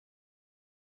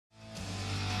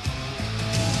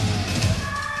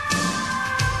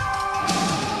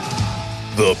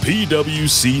The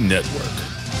PWC Network.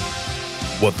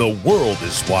 What the world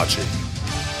is watching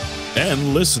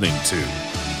and listening to.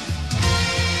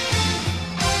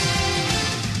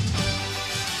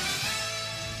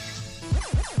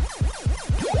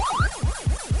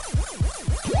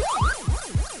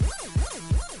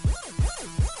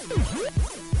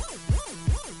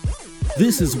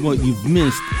 This is what you've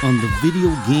missed on the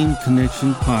Video Game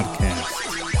Connection podcast.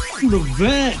 The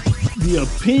vet, the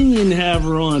opinion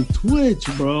haver on Twitch,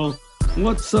 bro.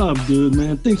 What's up, dude,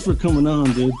 man? Thanks for coming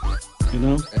on, dude. You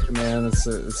know? Hey, man,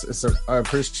 I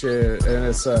appreciate it. And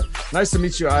it's nice to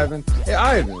meet you, Ivan. Hey,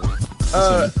 Ivan,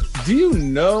 do you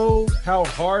know how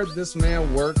hard this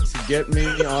man worked to get me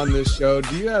on this show?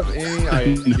 Do you have any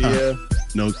idea?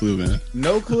 No clue, man.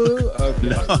 No clue? Okay.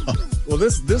 No. Well,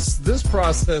 this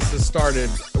process has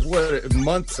started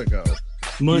months ago.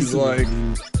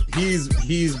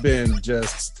 He's been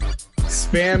just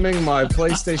spamming my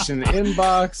PlayStation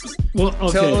inbox,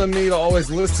 telling me to always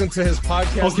listen to his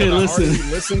podcast that I already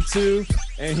listened to,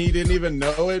 and he didn't even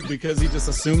know it because he just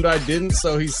assumed I didn't.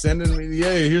 So he's sending me,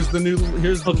 here's the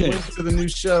link to the new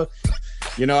show.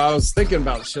 You know, I was thinking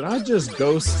about, should I just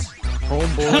ghost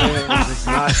homeboy and just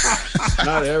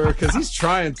not ever, because he's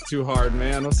trying too hard,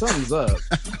 man. Well, something's up.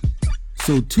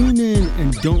 So tune in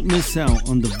and don't miss out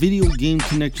on the Video Game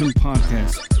Connection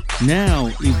podcast. Now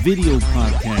a video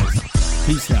podcast.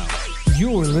 Peace out.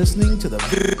 You're listening to the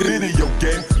Video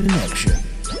Game Connection.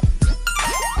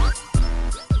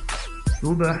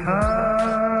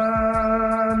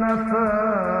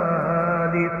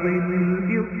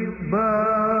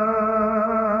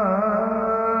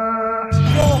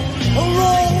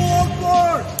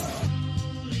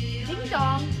 Ding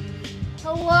dong.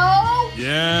 Hello?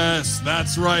 Yes,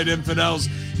 that's right, infidels.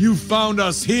 You found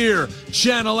us here,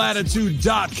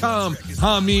 channelattitude.com,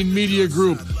 Hameen Media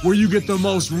Group, where you get the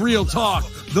most real talk,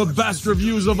 the best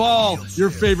reviews of all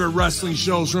your favorite wrestling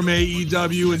shows from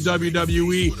AEW and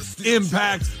WWE,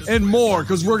 Impact, and more,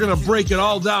 because we're going to break it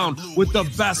all down with the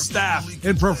best staff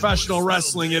in professional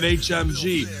wrestling at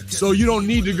HMG. So you don't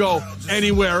need to go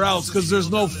anywhere else, because there's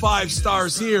no 5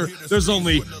 stars here. There's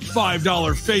only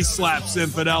 $5 face slaps,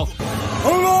 infidel.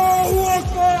 Hello,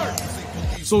 Akbar!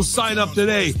 So sign up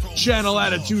today,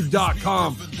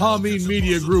 channelattitude.com, Hameen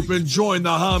Media Group, and join the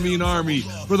Hameen Army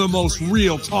for the most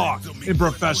real talk in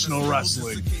professional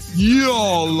wrestling.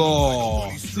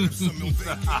 YOLO!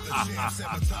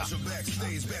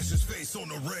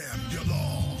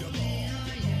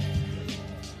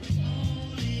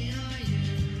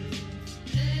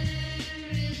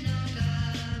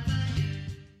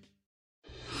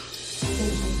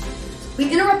 We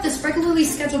interrupt this regularly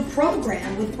scheduled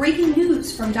program with breaking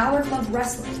news from Dollar Club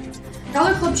Wrestling.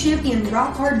 Dollar Club champion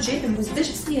Rock Hard Jim was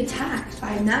viciously attacked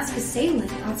by a masked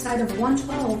assailant outside of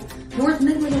 112 North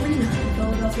Midland Arena in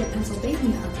Philadelphia,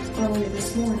 Pennsylvania earlier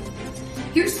this morning.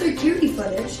 Here's security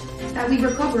footage that we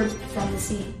recovered from the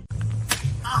scene.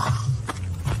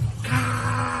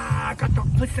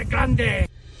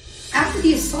 After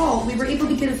the assault, we were able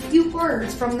to get a few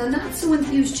words from the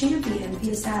not-so-enthused champion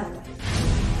via satellite.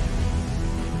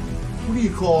 What do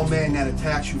you call a man that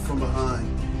attacks you from behind?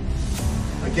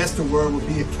 I guess the word would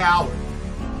be a coward.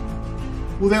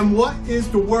 Well then what is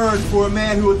the word for a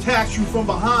man who attacks you from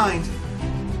behind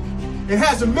and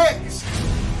has a mix?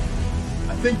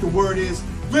 I think the word is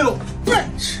little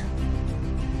bitch.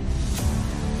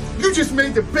 You just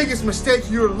made the biggest mistake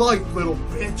of your life, little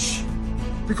bitch.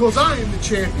 Because I am the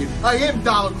champion. I am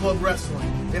Dollar Club Wrestling,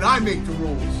 and I make the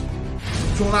rules.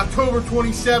 So on October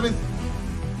 27th,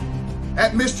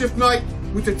 at Mischief Night,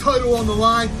 with the title on the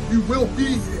line, you will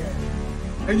be there.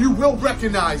 And you will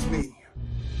recognize me.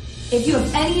 If you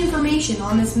have any information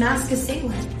on this masked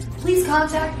assailant, please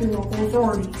contact your local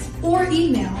authorities or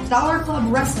email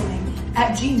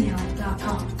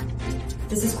dollarclubwrestling@gmail.com.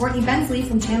 This is Courtney Bensley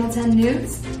from Channel 10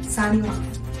 News, signing off.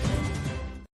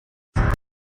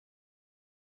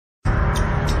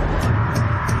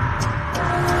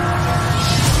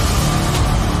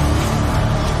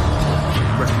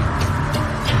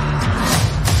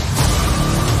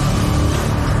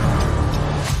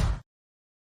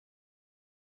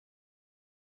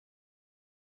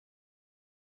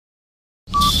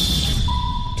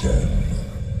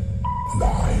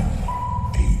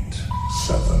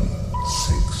 Seven,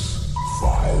 6,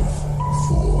 5,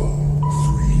 4,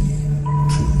 3.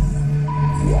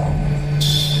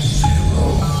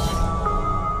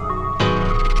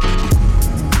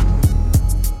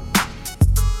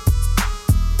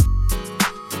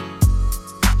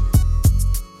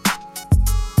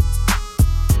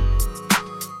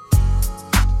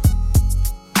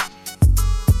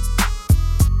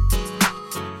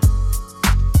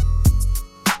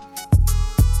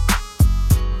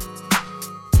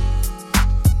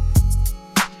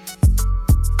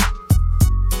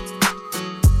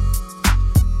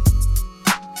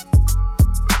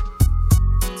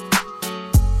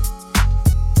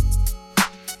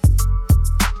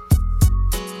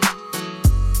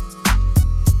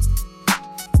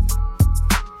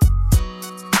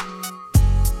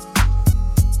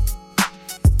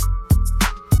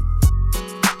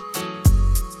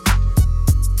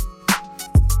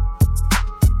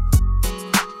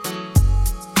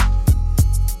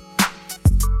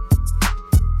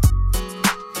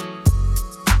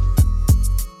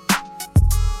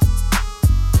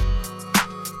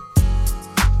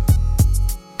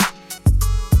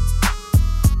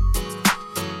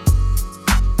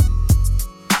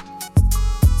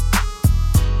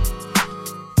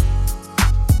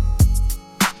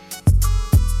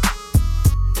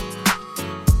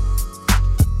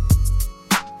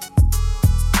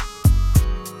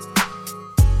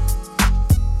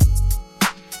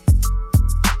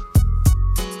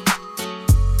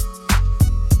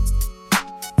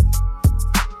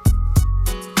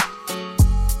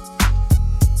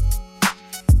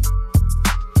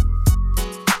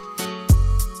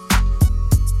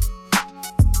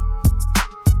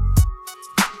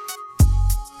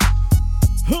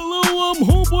 I'm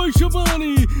Homeboy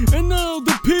Shivani, and now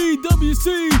the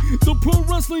PWC, the Pro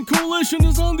Wrestling Coalition,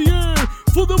 is on the air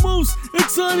for the most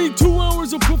exciting 2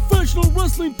 hours of professional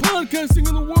wrestling podcasting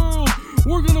in the world.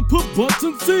 We're gonna put butts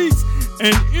in seats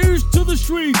and ears to the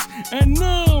streets. And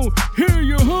now, here are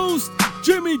your hosts,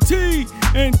 Jimmy T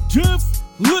and Jeff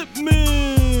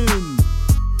Lippman.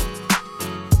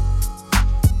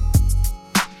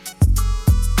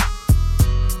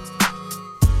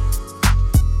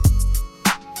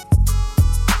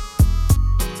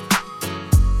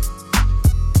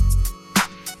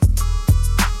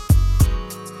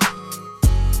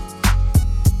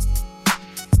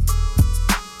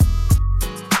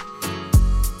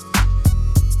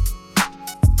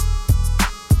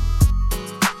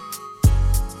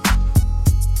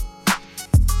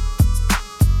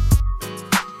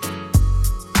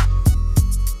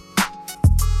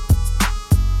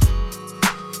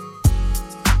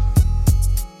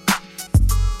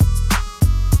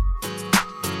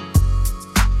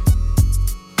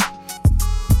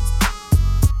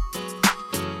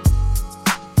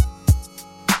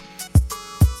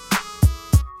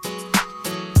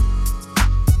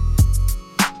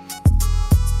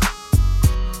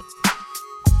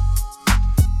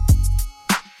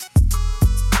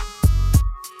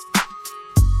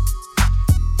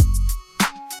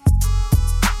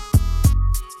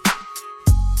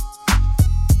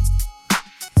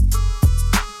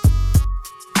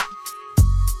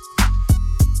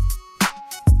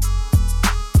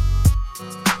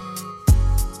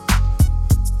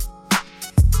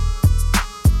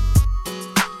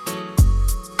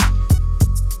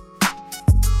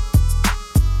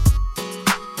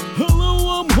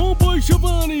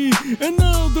 And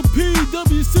now the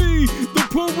PWC, the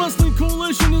Pro Wrestling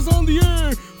Coalition, is on the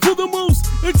air for the most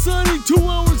exciting 2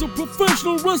 hours of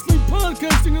professional wrestling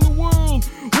podcasting in the world.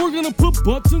 We're gonna put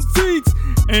butts in seats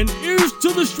and ears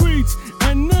to the streets.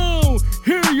 And now,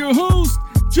 here are your hosts,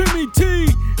 Jimmy T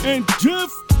and Jeff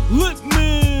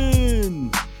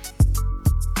Lippman.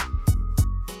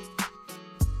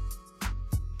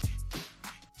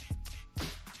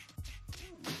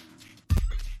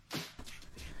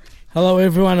 Hello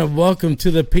everyone and welcome to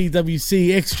the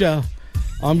PWC Extra.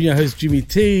 I'm your host Jimmy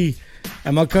T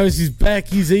and my co-host is back.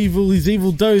 He's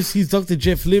evil dose. He's Dr.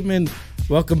 Jeff Lippman.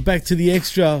 Welcome back to the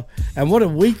Extra. And what a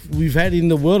week we've had in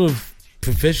the world of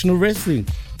professional wrestling.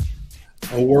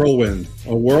 A whirlwind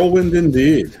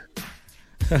indeed.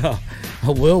 A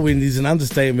whirlwind is an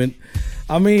understatement.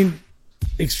 I mean,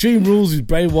 Extreme Rules with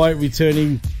Bray Wyatt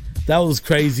returning. That was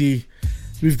crazy.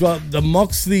 We've got the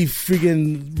Moxley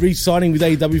friggin' re-signing with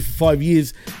AEW for 5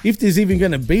 years. If there's even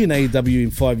going to be an AEW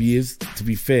in 5 years, to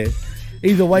be fair.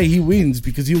 Either way, he wins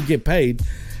because he'll get paid.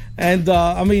 And,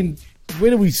 I mean,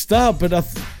 where do we start? But I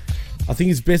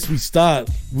think it's best we start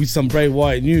with some Bray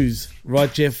Wyatt news.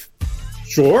 Right, Jeff?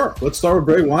 Sure. Let's start with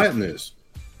Bray Wyatt news.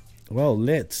 Well,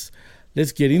 let's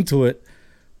get into it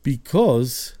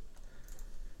because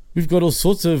we've got all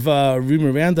sorts of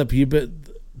rumor roundup here, but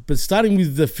starting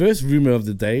with the first rumor of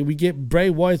the day, we get Bray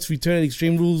Wyatt's return at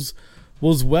Extreme Rules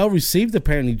was well received,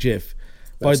 apparently, Jeff,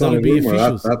 by WWE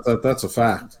officials. That's a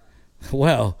fact.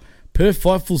 Well, per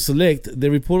Fightful Select,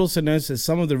 the report also notes that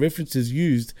some of the references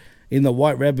used in the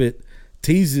White Rabbit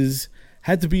teasers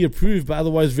had to be approved, but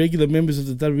otherwise regular members of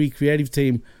the WWE creative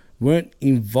team weren't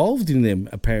involved in them,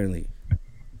 apparently.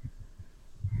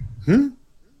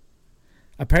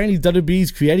 Apparently,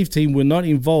 WWE's creative team were not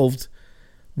involved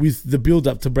with the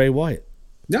build-up to Bray Wyatt.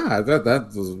 Yeah, that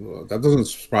doesn't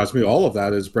surprise me. All of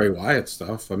that is Bray Wyatt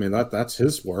stuff. I mean, that's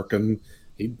his work, and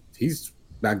he's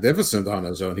magnificent on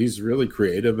his own. He's really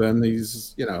creative, and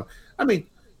he's, I mean,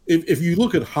 if you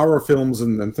look at horror films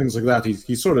and things like that,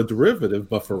 he's sort of derivative,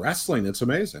 but for wrestling, it's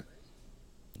amazing.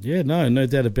 Yeah, no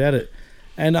doubt about it.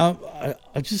 And I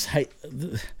just hate...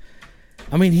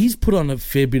 I mean, he's put on a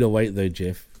fair bit of weight, though,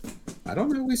 Jeff. I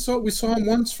don't know. We saw him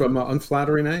once from an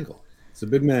unflattering angle. It's a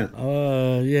big man.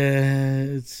 Yeah,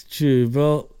 it's true.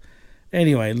 Well,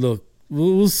 anyway, look,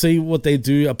 we'll see what they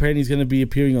do. Apparently, he's going to be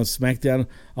appearing on SmackDown.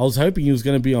 I was hoping he was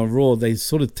going to be on Raw. They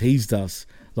sort of teased us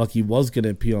like he was going to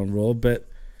appear on Raw, but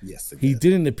yes, he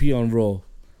didn't appear on Raw.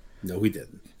 No, he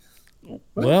didn't.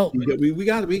 Well, we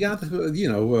got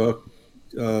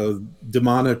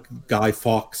demonic Guy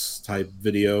Fawkes type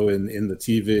video in the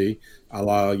TV, a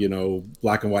la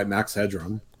black and white Max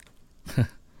Headroom.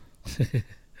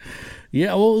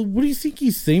 Yeah, well, what do you think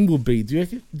his theme will be? Do you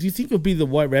think it'll be the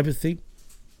White Rabbit theme?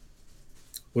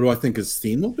 What do I think his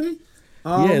theme will be?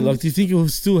 Do you think he'll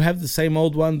still have the same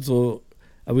old ones, or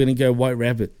are we going to go White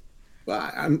Rabbit? Well,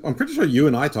 I'm pretty sure you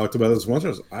and I talked about this once.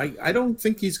 I don't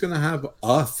think he's going to have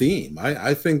a theme.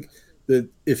 I think that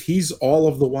if he's all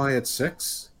of the Wyatt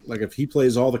Six, like if he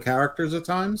plays all the characters at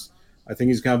times, I think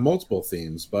he's got multiple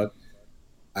themes. But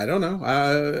I don't know.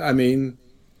 I mean,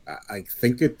 I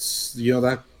think it's,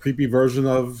 that creepy version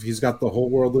of he's got the whole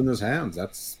world in his hands.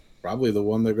 That's probably the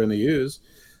one they're going to use.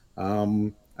 I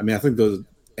mean, I think the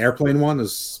airplane one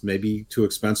is maybe too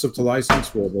expensive to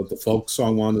license, where the folk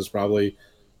song one is probably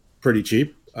pretty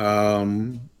cheap.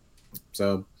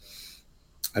 So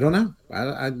I don't know.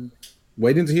 I'm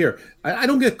waiting to hear. I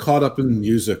don't get caught up in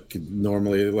music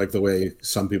normally like the way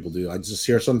some people do. I just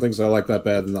hear some things I like that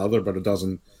bad than the other, but it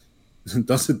doesn't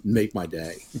make my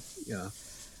day. Yeah.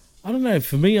 I don't know.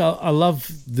 For me, I love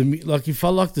if I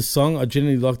like the song, I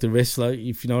generally like the wrestler,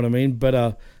 if you know what I mean.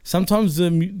 But sometimes the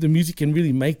music can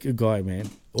really make a guy, man,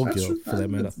 or That's girl, true. for that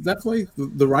matter. Definitely,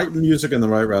 the right music and the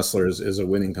right wrestler is a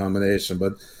winning combination.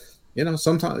 But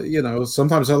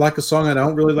sometimes I like a song and I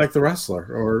don't really like the wrestler,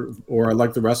 or I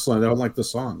like the wrestler and I don't like the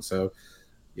song. So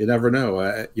you never know,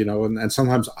 And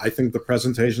sometimes I think the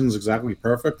presentation is exactly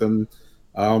perfect, and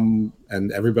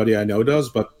everybody I know does,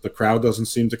 but the crowd doesn't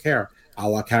seem to care. A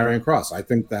la Karrion Kross. I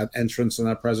think that entrance and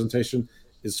that presentation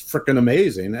is freaking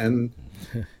amazing, and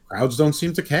crowds don't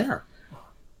seem to care.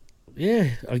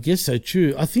 Yeah, I guess so,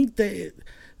 true. I think that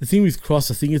the thing with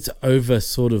Kross, I think it's over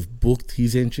sort of booked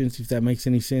his entrance, if that makes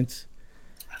any sense.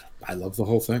 I love the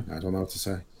whole thing. I don't know what to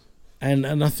say.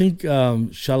 And I think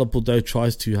Charlotte Bordeaux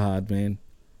tries too hard, man.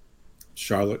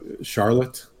 Scarlett.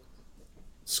 Scarlett.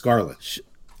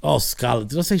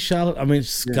 Did I say Charlotte? I mean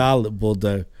Scarlett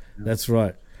Bordeaux. Yeah. That's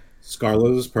right.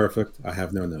 Scarlett is perfect. I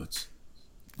have no notes.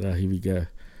 Here we go.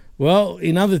 Well,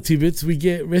 in other tidbits, we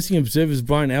get Wrestling Observer's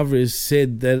Brian Alvarez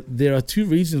said that there are two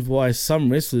reasons why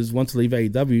some wrestlers want to leave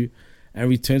AEW and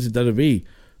return to WWE.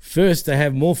 First, they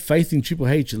have more faith in Triple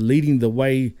H leading the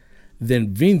way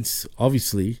than Vince,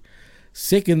 obviously.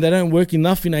 Second, they don't work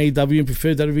enough in AEW and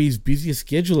prefer WWE's busier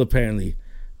schedule, apparently.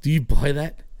 Do you buy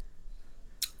that?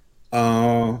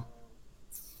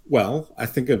 Well, I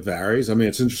think it varies. I mean,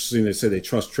 it's interesting they say they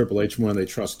trust Triple H more than they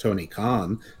trust Tony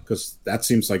Khan, because it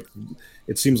seems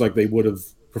like they would have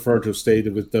preferred to have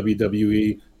stayed with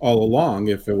WWE all along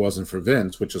if it wasn't for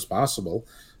Vince, which is possible.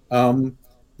 The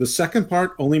second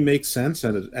part only makes sense,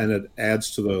 and it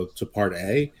adds to part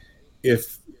A,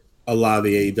 if a lot of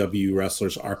the AEW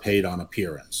wrestlers are paid on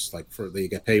appearance, like they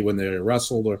get paid when they're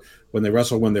wrestled, or when they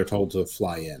wrestle when they're told to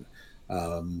fly in.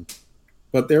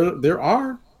 But there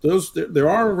are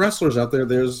wrestlers out there.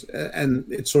 And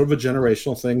it's sort of a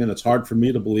generational thing, and it's hard for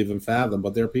me to believe and fathom.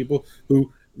 But there are people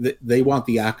who they want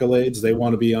the accolades, they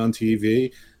want to be on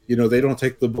TV. They don't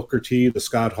take the Booker T, the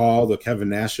Scott Hall, the Kevin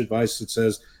Nash advice that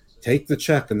says, take the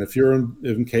check, and if you're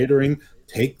in catering,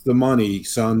 take the money,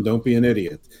 son. Don't be an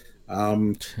idiot.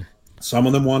 Some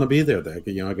of them want to be there.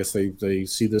 I guess they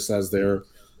see this as their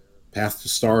path to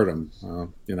stardom.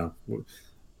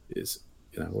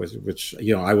 Which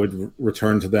I would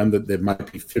return to them that there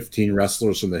might be 15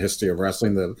 wrestlers in the history of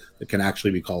wrestling that can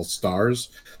actually be called stars.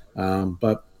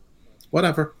 But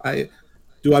whatever.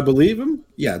 Do I believe him?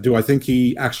 Yeah. Do I think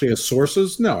he actually has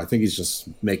sources? No, I think he's just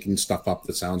making stuff up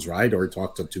that sounds right, or he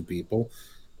talked to two people.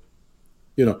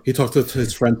 He talked to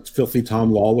his friend Filthy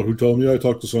Tom Lawler, who told me I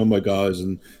talked to some of my guys,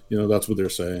 and that's what they're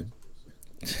saying.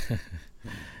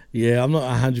 Yeah, I'm not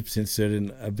 100%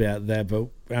 certain about that, but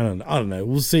I don't know.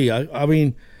 We'll see. I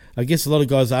mean, I guess a lot of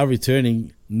guys are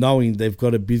returning knowing they've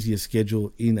got a busier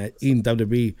schedule in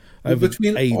WWE over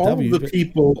between AEW. All the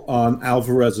people on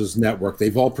Alvarez's network,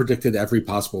 they've all predicted every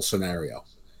possible scenario.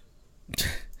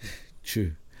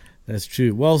 True. That's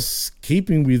true. Well,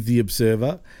 keeping with the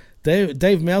Observer,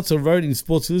 Dave Meltzer wrote in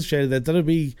Sports Illustrated that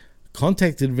WWE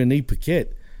contacted Renee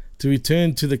Paquette to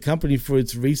return to the company for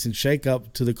its recent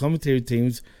shake-up to the commentary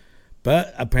teams,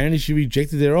 but apparently she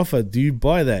rejected their offer. Do you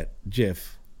buy that,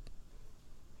 Jeff?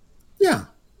 Yeah,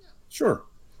 sure.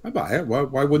 I buy it.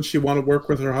 Why wouldn't she want to work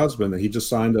with her husband? He just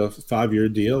signed a 5-year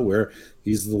deal where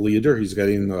he's the leader. He's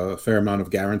getting a fair amount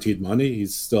of guaranteed money.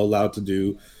 He's still allowed to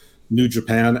do New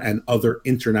Japan and other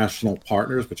international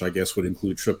partners, which I guess would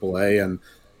include AAA and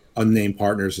unnamed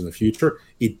partners in the future.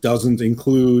 It doesn't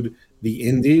include the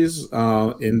indies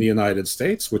in the United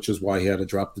States, which is why he had to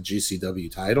drop the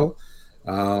GCW title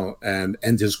and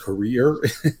end his career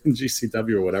in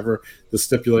GCW, or whatever the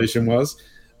stipulation was.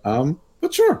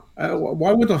 But sure,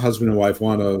 why would a husband and wife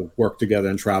want to work together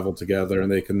and travel together,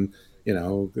 and they can,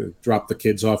 drop the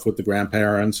kids off with the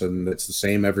grandparents, and it's the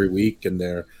same every week, and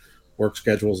their work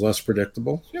schedule is less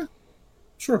predictable? Yeah,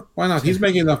 sure. Why not? He's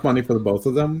making enough money for the both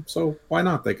of them, so why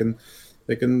not? They can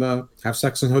have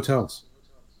sex in hotels.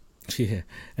 Yeah,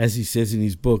 as he says in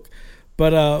his book.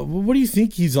 But what do you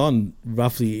think he's on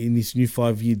roughly in this new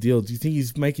 5-year deal? Do you think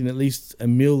he's making at least $1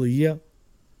 million a year?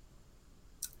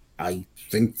 I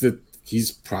think that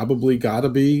he's probably got to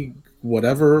be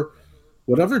whatever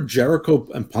Jericho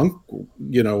and Punk,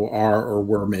 are or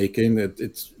were making.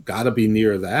 It's got to be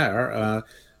near there.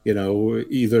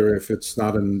 Either if it's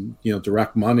not in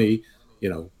direct money,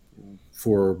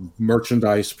 for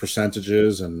merchandise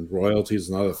percentages and royalties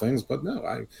and other things. But no,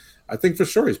 I think for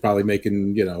sure he's probably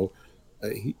making.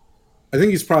 I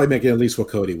think he's probably making at least what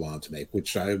Cody wanted to make,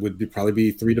 which probably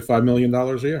be $3 to $5 million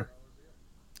a year.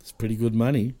 It's pretty good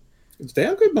money. It's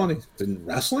damn good money in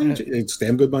wrestling. It's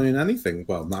damn good money in anything.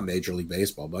 Well, not Major League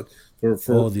Baseball, but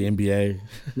for the NBA,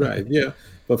 right? Yeah,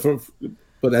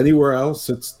 but anywhere else,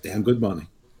 it's damn good money.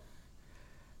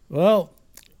 Well,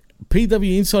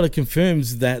 PW Insider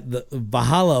confirms that the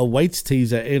Valhalla Awaits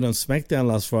teaser aired on SmackDown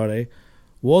last Friday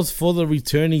was for the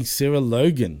returning Sarah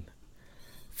Logan.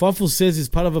 Fightful says it's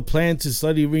part of a plan to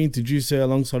slowly reintroduce her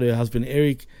alongside her husband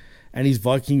Eric and his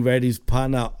Viking Raiders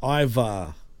partner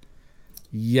Ivar.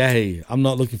 Yay. I'm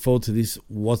not looking forward to this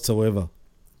whatsoever.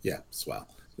 Yeah, swell.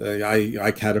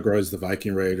 I categorize the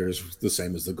Viking Raiders the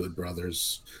same as the Good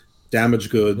Brothers.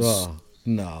 Damaged goods. Oh,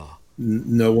 no.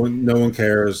 No one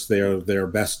cares. Their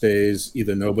best days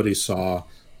either nobody saw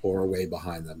or way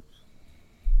behind them.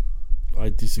 I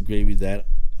disagree with that.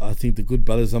 I think the Good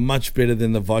Brothers are much better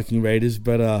than the Viking Raiders,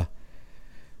 but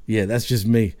yeah, that's just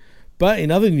me. But in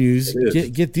other news,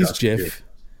 get this, Jeff.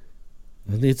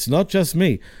 You. It's not just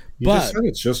me. You just said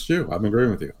it's just you. I'm agreeing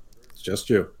with you. It's just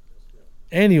you.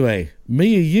 Anyway,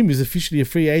 Mia Yim is officially a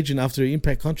free agent after her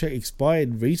Impact contract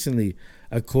expired recently,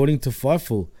 according to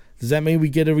Fightful. Does that mean we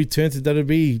get a return to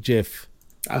WWE, Jeff?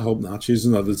 I hope not. She's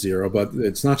another zero, but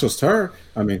it's not just her.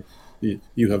 I mean,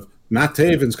 you have Matt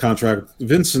Taven's contract.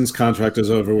 Vincent's contract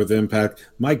is over with Impact.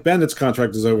 Mike Bennett's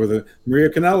contract is over. Maria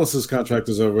Kanellis' contract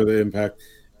is over the Impact.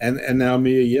 And now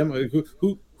Mia Yim,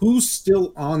 who's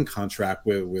still on contract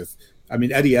with I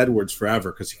mean, Eddie Edwards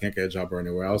forever because he can't get a job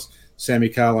anywhere else. Sammy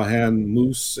Callahan,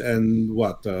 Moose, and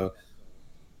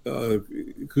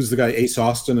who's the guy? Ace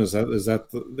Austin, is that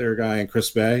their guy? And Chris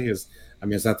Bay is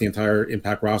that the entire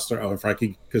Impact roster? Oh, and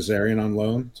Frankie Kazarian on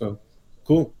loan. So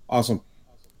cool, awesome.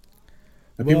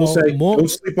 And people say don't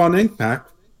sleep on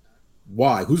Impact.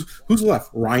 Why? Who's left?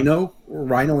 Rhino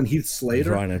and Heath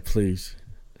Slater. Rhino, please.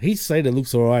 Heath Slater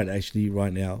looks all right actually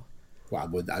right now.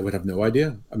 Well, I would have no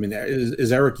idea. I mean,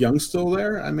 is Eric Young still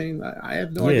there? I mean, I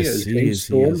have no idea. Is James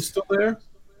Storm still there?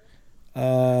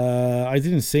 I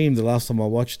didn't see him the last time I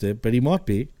watched it, but he might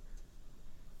be.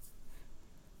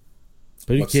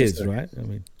 But who cares, right? I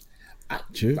mean, I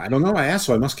don't know. I asked,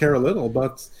 so I must care a little.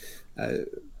 But I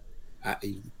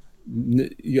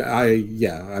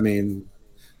mean,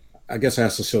 I guess I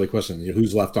asked a silly question.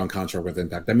 Who's left on contract with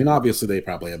Impact? I mean, obviously they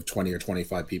probably have 20 or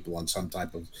 25 people on some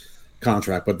type of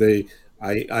contract, but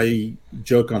I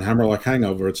joke on Hammer Like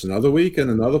Hangover. It's another week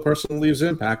and another person leaves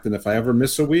Impact, and if I ever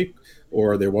miss a week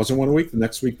or there wasn't 1 week, the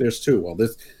next week there's 2. Well,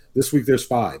 this week there's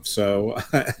 5. So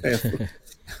I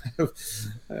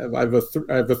have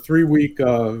a 3-week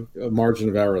margin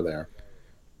of error there.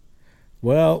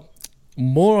 Well,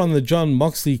 more on the Jon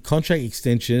Moxley contract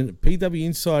extension. PW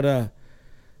Insider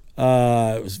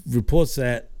reports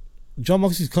that Jon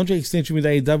Moxley's contract extension with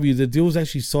AEW, the deal was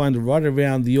actually signed right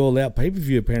around the All Out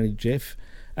pay-per-view, apparently, Jeff.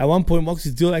 At one point,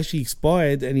 Moxley's deal actually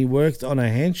expired and he worked on a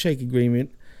handshake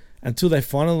agreement until they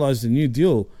finalized the new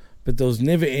deal. But there was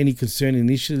never any concern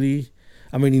internally,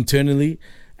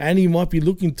 and he might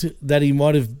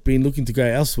have been looking to go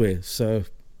elsewhere. So,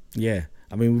 yeah,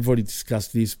 I mean, we've already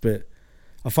discussed this, but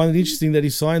I find it interesting that he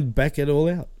signed back at All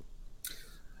Out.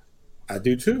 I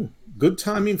do too. Good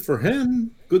timing for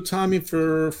him. Good timing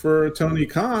for Tony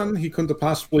Khan. He couldn't have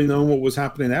possibly known what was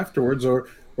happening afterwards, or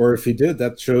if he did,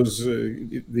 that shows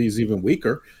he's even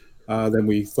weaker than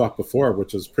we thought before,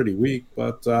 which is pretty weak.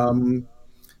 But I mean,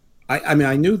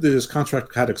 I knew that his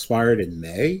contract had expired in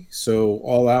May, so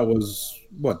All Out was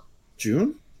what,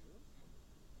 June?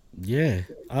 Yeah.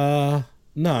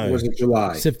 No. Or was it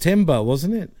July? September,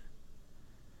 wasn't it?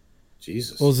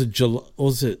 Jesus. Or was it July? Or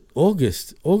was it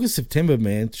August? August, September,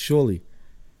 man. Surely.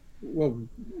 Well,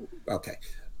 okay.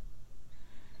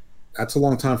 That's a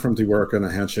long time for him to work on a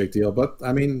handshake deal, but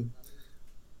I mean,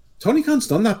 Tony Khan's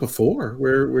done that before,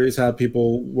 where he's had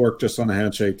people work just on a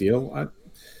handshake deal.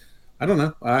 I don't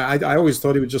know. I always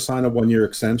thought he would just sign a 1-year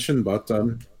extension, but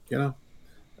if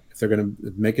they're going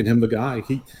to making him the guy, if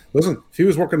he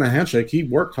was working a handshake, he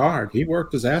worked hard. He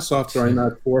worked his ass off during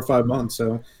that 4 or 5 months.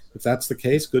 So if that's the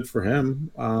case, good for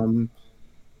him. I'm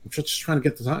just trying to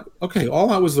get the time. Okay,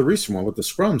 All Out was the recent one with the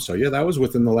scrum. So yeah, that was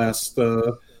within the last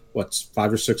what's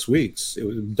 5 or 6 weeks. It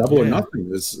was Double or Nothing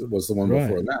was the one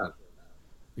before that.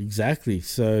 Exactly.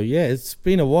 So yeah, it's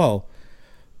been a while,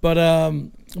 but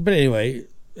anyway,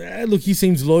 look, he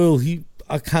seems loyal.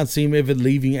 I can't see him ever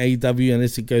leaving AEW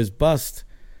unless it goes bust,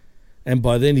 and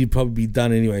by then he'd probably be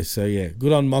done anyway. So yeah,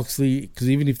 good on Moxley, because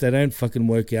even if they don't fucking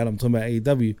work out, I'm talking about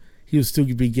AEW, he'll still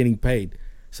be getting paid.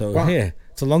 So yeah,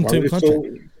 it's a long-term contract.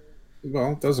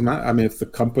 Well, it doesn't matter. I mean, if the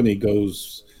company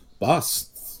goes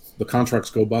bust, the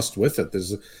contracts go bust with it.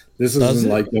 This isn't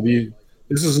like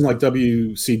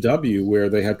WCW, where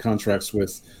they had contracts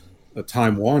with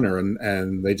Time Warner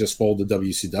and they just folded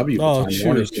WCW. Oh,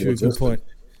 true. Good point.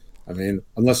 I mean,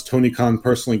 unless Tony Khan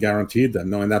personally guaranteed them,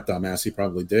 knowing that dumbass, he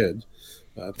probably did,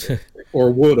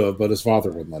 or would have, but his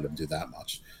father wouldn't let him do that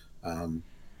much.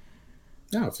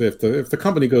 If the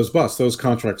company goes bust, those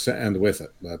contracts end with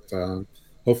it. But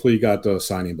hopefully, you got a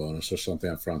signing bonus or something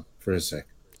up front for his sake.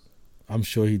 I'm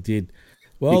sure he did.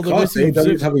 Well, because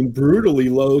AEW is having brutally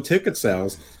low ticket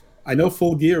sales. I know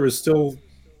Full Gear is still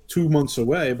 2 months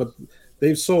away, but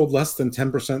they've sold less than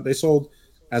 10%. They sold,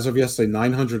 as of yesterday,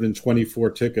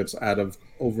 924 tickets out of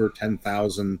over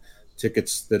 10,000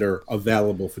 tickets that are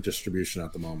available for distribution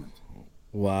at the moment.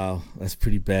 Wow, that's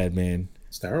pretty bad, man.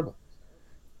 It's terrible.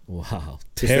 Wow,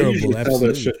 terrible. They usually sell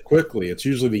that shit quickly. It's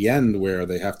usually the end where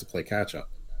they have to play catch up.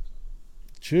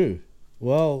 True.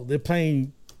 Well, they're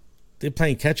playing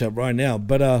catch up right now,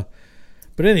 but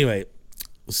anyway,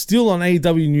 still on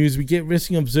AEW news, we get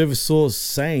Wrestling Observer source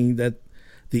saying that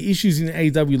the issues in the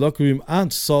AEW locker room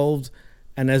aren't solved,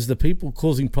 and as the people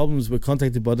causing problems were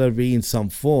contacted by WWE in some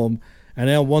form and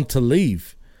now want to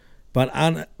leave but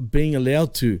aren't being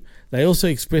allowed to. They also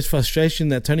express frustration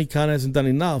that Tony Khan hasn't done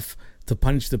enough to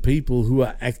punish the people who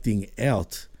are acting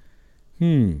out.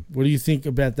 What do you think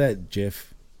about that,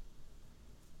 Jeff?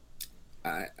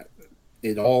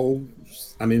 It all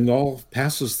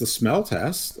passes the smell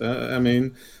test.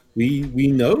 We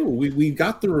know we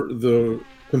got the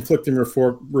conflicting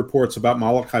reports about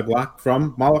Malachi Black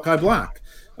from Malachi Black.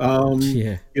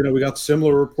 We got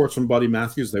similar reports from Buddy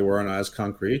Matthews. They weren't as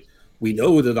concrete. We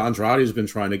know that Andrade's been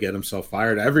trying to get himself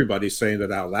fired. Everybody's saying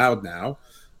it out loud now.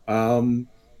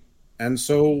 And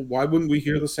so why wouldn't we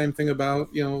hear the same thing about,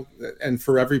 and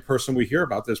for every person we hear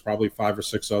about, there's probably 5 or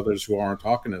 6 others who aren't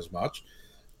talking as much.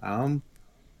 And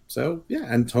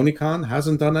Tony Khan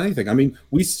hasn't done anything. I mean,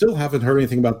 we still haven't heard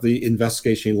anything about the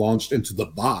investigation he launched into the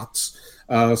bots.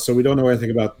 So we don't know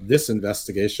anything about this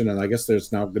investigation. And I guess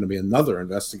there's now going to be another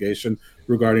investigation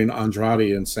regarding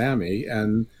Andrade and Sammy.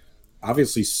 And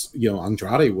obviously,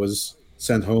 Andrade was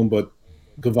sent home, but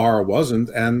Guevara wasn't,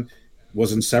 and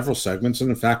was in several segments, and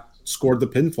in fact scored the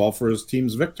pinfall for his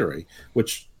team's victory,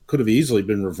 which could have easily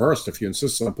been reversed. If you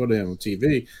insisted on putting it on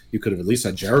TV, you could have at least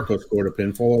had Jericho scored a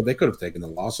pinfall, or they could have taken the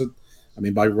loss.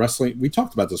 By wrestling, we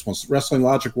talked about this once, Wrestling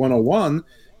Logic 101,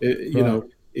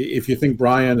 if you think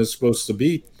Bryan is supposed to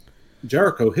beat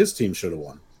Jericho, his team should have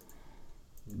won.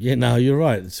 Yeah, no, you're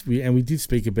right. We did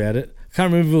speak about it. I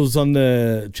can't remember if it was on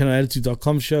the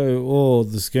channelattitude.com show or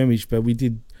the skirmish, but we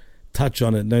did touch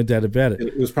on it, no doubt about it.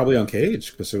 It was probably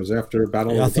Uncaged because it was after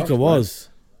Battle of the I think it was.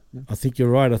 Right? I think you're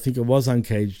right. I think it was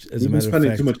Uncaged, as a matter of fact.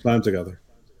 We've been spending too much time together.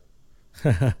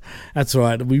 That's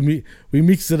right. We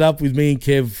mixed it up with me and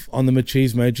Kev on the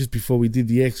Machismo just before we did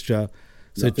the extra.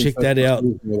 So check that out.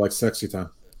 More like sexy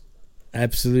time.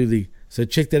 Absolutely. So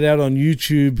check that out on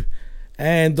YouTube,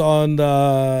 and on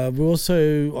we're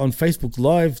also on Facebook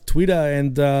Live, Twitter,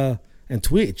 and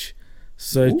Twitch.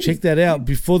 So check that out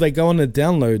before they go on a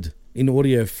download in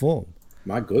audio form.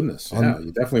 My goodness. Yeah,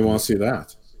 you definitely want to see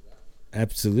that.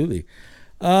 Absolutely.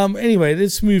 Anyway,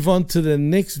 let's move on to the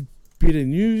next bit of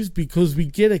news, because we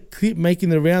get a clip making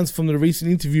the rounds from the recent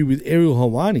interview with Ariel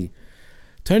Helwani.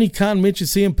 Tony Khan mentioned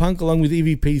CM Punk along with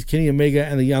EVPs Kenny Omega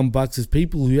and the Young Bucks as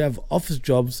people who have office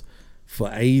jobs for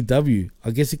AEW.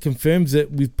 I guess it confirms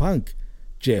it with Punk.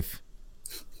 Jeff.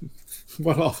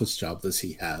 What office job does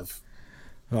he have?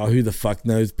 Oh, who the fuck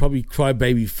knows? Probably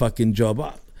crybaby fucking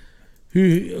job.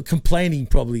 Who complaining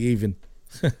probably even.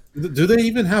 Do they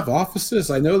even have offices?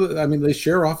 I know that. I mean, they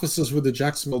share offices with the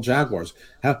Jacksonville Jaguars.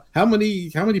 How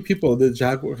many people the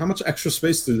Jaguars? How much extra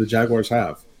space do the Jaguars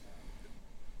have?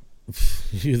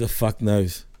 Who the fuck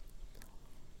knows?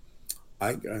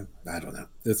 I don't know.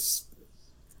 It's.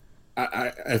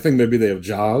 I think maybe they have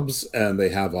jobs and they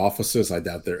have offices. I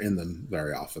doubt they're in them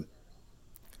very often.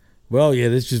 Well, yeah,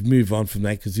 let's just move on from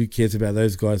that, because who cares about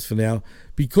those guys for now?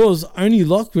 Because Oney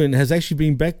Lachlan has actually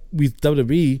been back with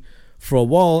WWE for a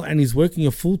while, and he's working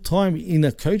a full-time in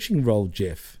a coaching role,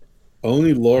 Jeff.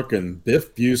 Oney Lorcan,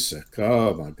 Biff Busick.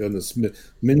 Oh, my goodness.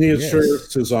 Miniature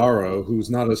Cesaro, who's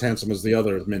not as handsome as the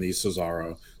other mini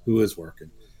Cesaro, who is working.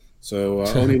 So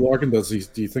Oney Lorcan,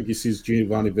 do you think he sees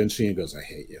Giovanni Vinci and goes, "I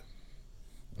hate you"?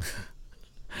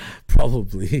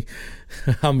 Probably.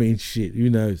 I mean, shit, who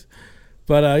knows?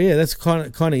 But yeah, that's kind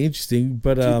of interesting.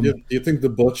 But do you think the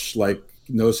Butch like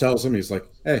no sells him? He's like,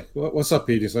 "Hey, what's up,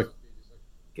 Pete?" He's like,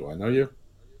 "Do I know you?"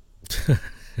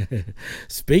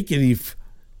 Speaking if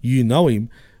you know him,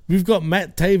 we've got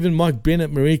Matt Taven, Mike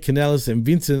Bennett, Marie Kanellis, and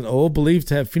Vincent all believed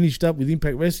to have finished up with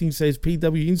Impact Wrestling, says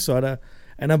PW Insider,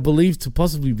 and are believed to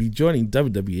possibly be joining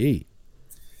WWE.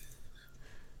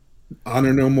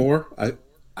 Honor no more.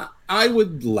 I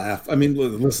would laugh. I mean,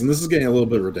 listen, this is getting a little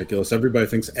bit ridiculous. Everybody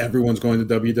thinks everyone's going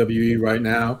to WWE right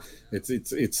now.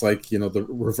 It's like, the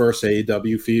reverse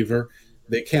AEW fever.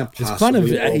 They can't possibly. It's kind of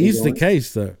is the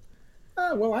case, though.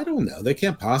 Well, I don't know. They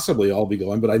can't possibly all be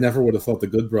going, but I never would have thought the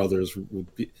Good Brothers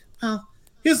would be. Well,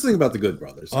 here's the thing about the Good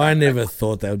Brothers. I never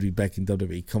thought they would be back in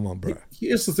WWE. Come on, bro.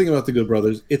 Here's the thing about the Good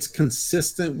Brothers. It's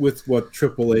consistent with what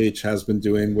Triple H has been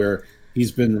doing, where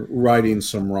he's been righting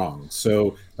some wrongs.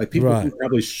 So, like, people who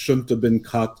probably shouldn't have been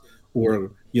cut,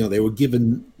 or they were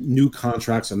given new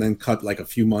contracts and then cut like a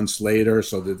few months later,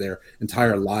 so that their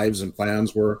entire lives and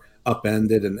plans were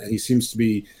upended. And he seems to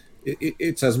be.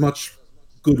 It's as much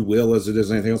goodwill as it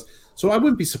is anything else. So I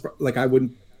wouldn't be surprised. Like, I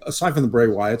wouldn't, aside from the Bray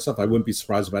Wyatt stuff, I wouldn't be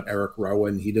surprised about Eric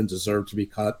Rowan. He didn't deserve to be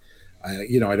cut. I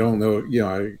don't know.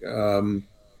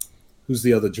 Who's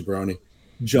the other jabroni?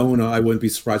 Jonah. I wouldn't be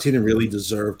surprised. He didn't really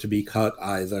deserve to be cut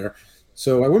either.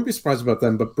 So I wouldn't be surprised about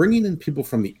them. But bringing in people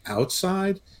from the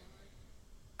outside,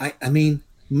 I mean,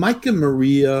 Mike and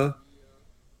Maria,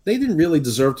 they didn't really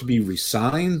deserve to be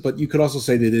re-signed, but you could also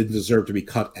say they didn't deserve to be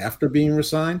cut after being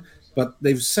re-signed. But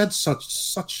they've said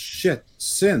such shit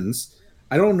since.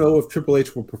 I don't know if Triple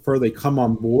H would prefer they come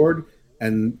on board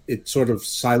and it sort of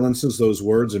silences those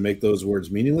words and make those words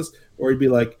meaningless, or he'd be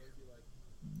like,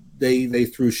 they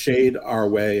threw shade our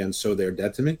way and so they're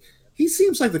dead to me. He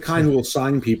seems like the kind who will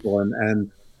sign people and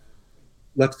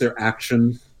let their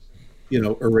actions,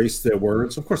 erase their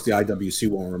words. Of course, the IWC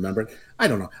won't remember it. I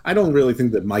don't know. I don't really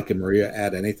think that Mike and Maria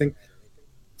add anything.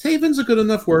 Taven's a good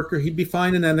enough worker. He'd be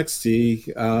fine in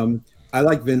NXT. I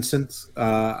like Vincent.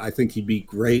 I think he'd be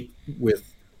great with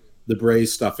the Bray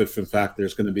stuff if, in fact,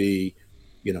 there's going to be,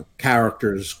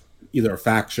 characters, either a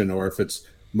faction or if it's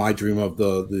my dream of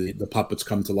the puppets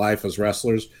come to life as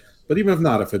wrestlers. But even if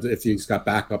not, if he's got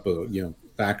backup,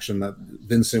 faction, that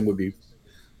Vincent would be,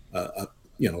 a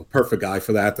perfect guy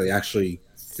for that. They actually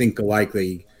think alike.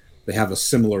 They have a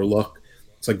similar look.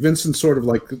 It's like Vincent's sort of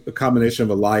like a combination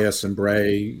of Elias and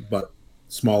Bray, but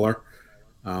smaller.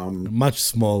 Much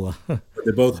smaller.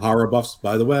 They're both horror buffs,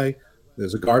 by the way.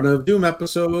 There's a Garden of Doom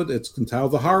episode. It's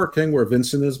entitled The Horror King, where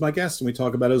Vincent is my guest, and we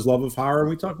talk about his love of horror,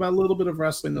 and we talk about a little bit of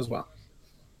wrestling as well.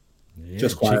 Yeah,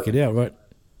 just check it out, right?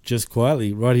 Just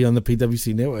quietly, right here on the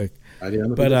PWC network. Right here on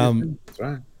the PWC. That's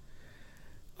right.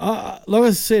 Like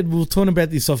I said, we'll talk about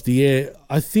this off the air.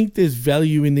 I think there's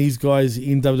value in these guys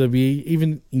in WWE,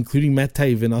 even including Matt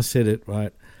Taven. I said it,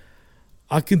 right?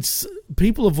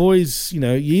 People have always, you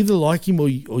either like him or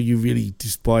you really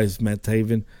despise Matt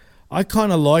Taven. I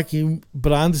kind of like him,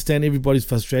 but I understand everybody's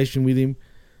frustration with him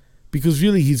because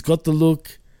really he's got the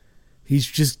look. He's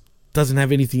just doesn't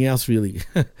have anything else really,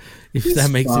 if that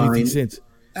makes any sense.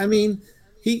 I mean,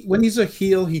 when he's a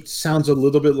heel, he sounds a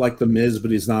little bit like The Miz,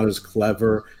 but he's not as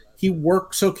clever. He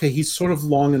works okay. He's sort of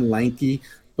long and lanky,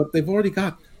 but they've already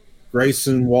got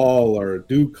Grayson Waller,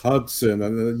 Duke Hudson,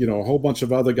 and a whole bunch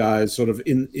of other guys sort of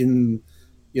in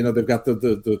they've got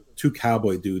the two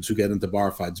cowboy dudes who get into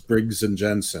bar fights, Briggs and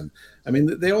Jensen. I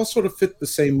mean, they all sort of fit the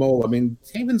same mold. I mean,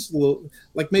 Taven's a little,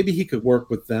 like, maybe he could work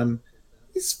with them.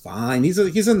 He's fine. He's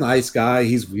a nice guy.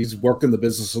 He's worked in the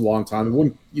business a long time.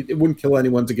 It wouldn't kill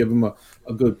anyone to give him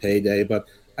a good payday. But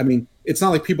I mean, it's not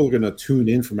like people are going to tune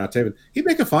in for Matt Taven. He'd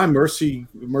make a fine Mercy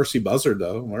Buzzard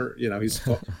though, or he's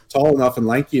tall enough and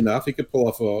lanky enough. He could pull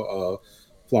off a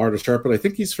Florida shirt. But I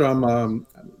think he's from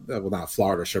not a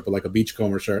Florida shirt, but like a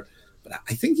Beachcomber shirt. But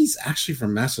I think he's actually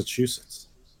from Massachusetts.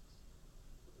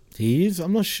 He is.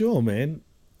 I'm not sure, man.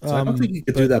 So I don't think he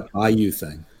could do that Bayou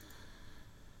thing.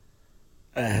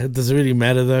 Does it really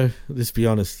matter, though? Let's be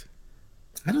honest.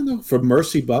 I don't know. For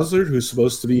Mercy Buzzard, who's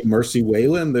supposed to be Mercy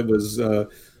Whalen, that was,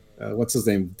 what's his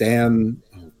name? Dan,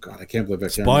 oh, God, I can't believe I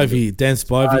can't remember. Dan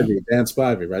Spivey. Dan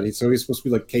Spivey, right? So he's supposed to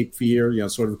be like Cape Fear,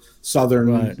 sort of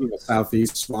southern,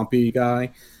 southeast, swampy guy.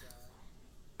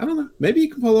 I don't know. Maybe he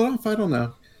can pull it off. I don't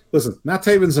know. Listen, Matt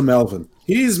Taven's a Melvin.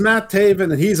 He's Matt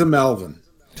Taven, and he's a Melvin.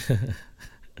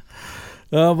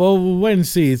 Well, we'll wait and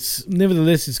see.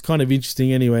 Nevertheless, it's kind of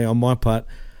interesting anyway on my part.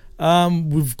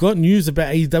 We've got news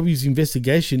about AEW's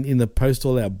investigation in the post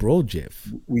All Out Brawl, Jeff.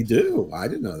 We do. I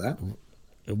didn't know that.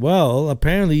 Well,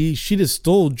 apparently shit is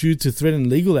stalled due to threatened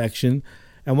legal action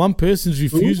and one person's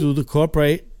refusal to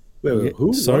cooperate. Wait,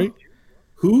 who? Sorry? What?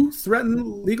 Who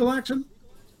threatened legal action?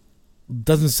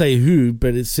 Doesn't say who,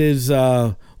 but it says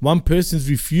one person's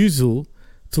refusal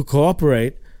to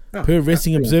cooperate per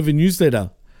Wrestling Observer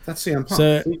newsletter. That's CM Punk.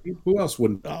 So, who else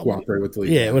wouldn't cooperate with the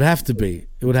legal action? It would have to be.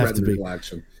 It would have to be.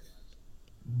 Action.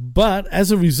 But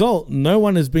as a result, no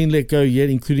one has been let go yet,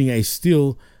 including Ace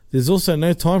Steel. There's also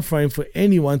no time frame for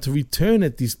anyone to return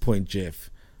at this point, Jeff.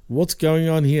 What's going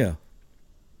on here?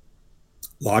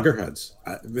 Loggerheads.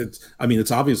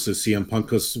 It's obviously CM Punk,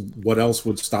 because what else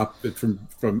would stop it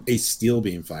from Ace Steel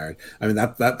being fired? I mean,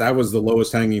 that was the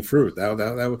lowest hanging fruit.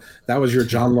 That was your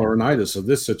John Laurinaitis of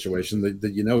this situation.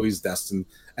 That he's destined,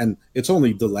 and it's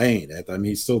only delaying it. I mean,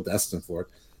 he's still destined for it.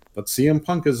 But CM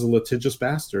Punk is a litigious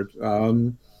bastard.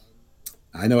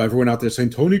 I know everyone out there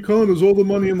saying Tony Khan has all the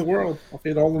money in the world. I'll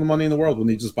pay all the money in the world when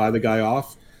he just buy the guy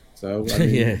off. So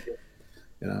maybe.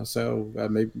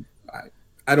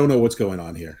 I don't know what's going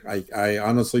on here. I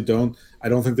honestly don't. I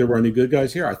don't think there were any good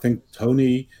guys here. I think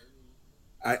Tony.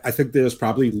 I think there's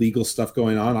probably legal stuff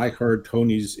going on. I heard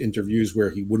Tony's interviews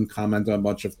where he wouldn't comment on a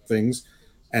bunch of things,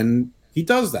 and he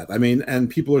does that. I mean, and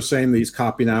people are saying that he's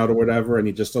copying out or whatever, and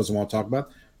he just doesn't want to talk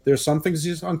about. There's some things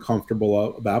he's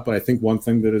uncomfortable about, but I think one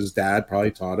thing that his dad probably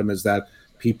taught him is that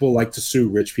people like to sue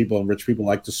rich people, and rich people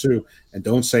like to sue, and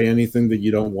don't say anything that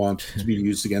you don't want to be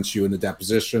used against you in a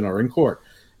deposition or in court.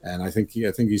 And I think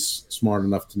he's smart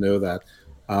enough to know that.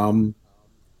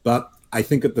 But I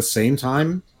think at the same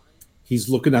time, he's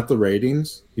looking at the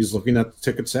ratings, he's looking at the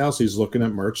ticket sales, he's looking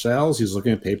at merch sales, he's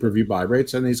looking at pay-per-view buy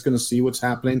rates, and he's going to see what's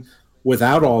happening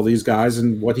without all these guys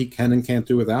and what he can and can't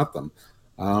do without them.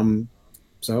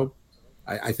 So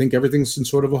I think everything's in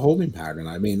sort of a holding pattern.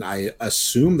 I mean, I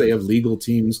assume they have legal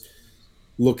teams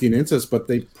looking into this, but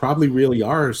they probably really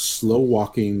are slow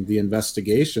walking the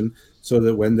investigation so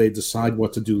that when they decide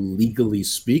what to do legally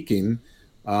speaking,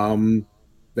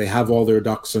 they have all their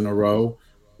ducks in a row,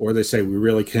 or they say, we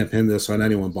really can't pin this on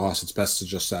anyone, boss. It's best to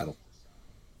just settle.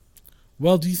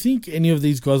 Well, do you think any of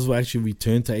these guys will actually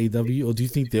return to AEW, or do you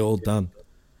think they're all done?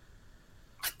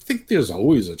 I think there's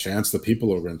always a chance that people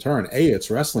will return. A, it's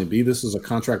wrestling. B, this is a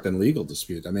contract and legal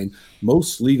dispute. I mean,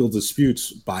 most legal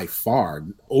disputes by far,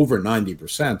 over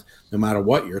 90%, no matter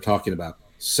what you're talking about,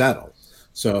 settle.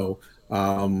 So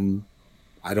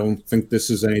I don't think this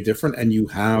is any different. And you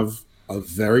have a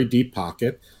very deep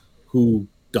pocket who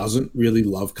doesn't really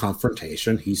love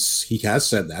confrontation. He has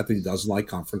said that he doesn't like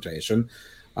confrontation.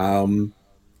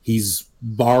 He's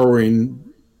borrowing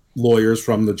lawyers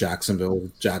from the Jacksonville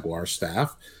Jaguar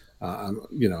staff.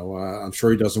 I'm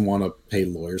sure he doesn't want to pay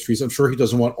lawyers fees. I'm sure he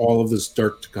doesn't want all of this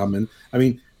dirt to come in. I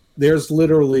mean, there's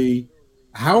literally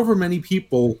however many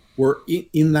people were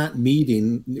in that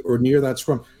meeting or near that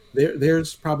scrum.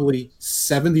 There's probably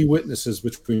 70 witnesses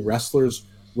between wrestlers,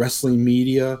 wrestling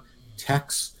media,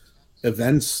 techs,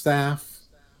 event staff,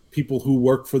 people who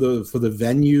work for the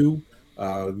venue,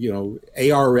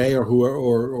 ARA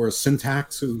or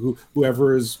Syntax,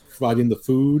 whoever is providing the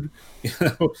food.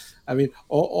 I mean,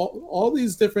 all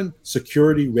these different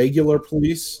security, regular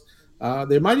police.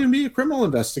 There might even be a criminal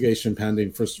investigation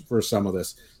pending for some of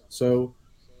this. So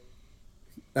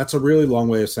that's a really long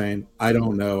way of saying I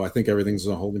don't know. I think everything's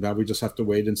in a holding pattern. We just have to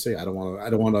wait and see. I don't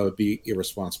want to be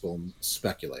irresponsible and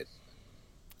speculate.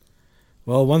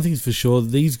 Well, one thing's for sure: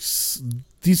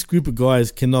 this group of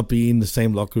guys cannot be in the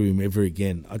same locker room ever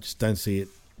again. I just don't see it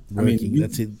working. I mean,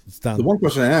 that's it. It's done. The one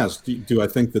question I asked: do I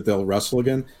think that they'll wrestle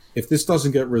again? If this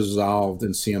doesn't get resolved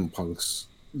in CM Punk's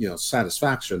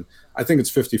satisfaction, I think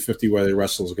it's 50-50 whether he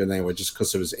wrestles again anyway, just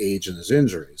because of his age and his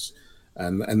injuries,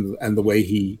 and the way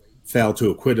he failed to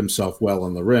acquit himself well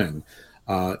in the ring.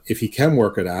 If he can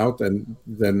work it out,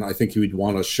 then I think he would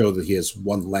want to show that he has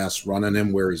one last run in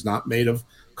him where he's not made of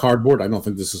cardboard. I don't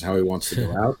think this is how he wants to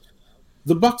go out.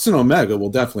 The Bucks and Omega will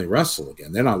definitely wrestle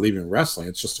again. They're not leaving wrestling.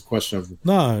 It's just a question of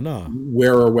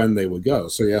where or when they would go.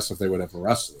 So yes, if they would ever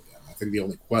wrestle again. I think the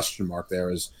only question mark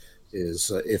there is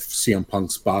if CM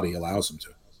Punk's body allows him to.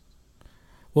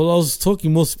 Well, I was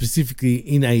talking more specifically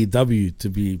in AEW, to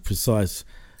be precise,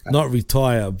 not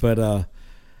retire, but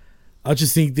I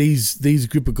just think these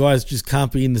group of guys just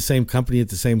can't be in the same company at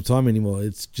the same time anymore.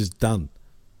 It's just done.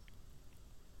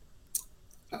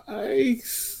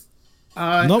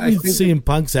 Not with CM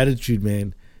Punk's attitude,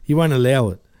 man. He won't allow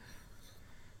it.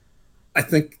 I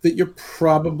think that you're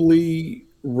probably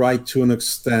right to an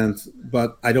extent,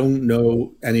 but I don't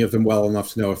know any of them well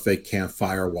enough to know if they can't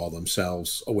firewall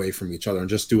themselves away from each other and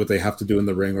just do what they have to do in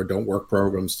the ring, or don't work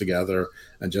programs together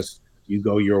and just you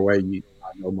go your way,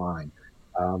 I go mine.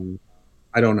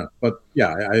 I don't know, but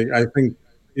yeah, I think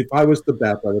if I was to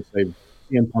bet, I would say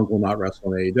CM Punk will not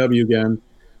wrestle in AEW again,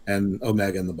 and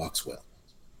Omega and the Bucks will.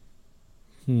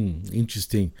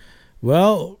 Interesting.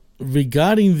 Well,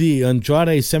 regarding the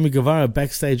Andrade Sammy Guevara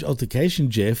backstage altercation,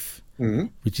 Jeff,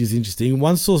 which is interesting,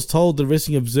 one source told the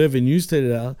Wrestling Observer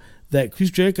newsletter that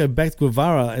Chris Jericho backed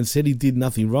Guevara and said he did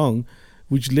nothing wrong,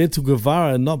 which led to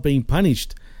Guevara not being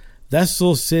punished. That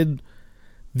source said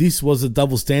this was a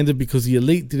double standard because the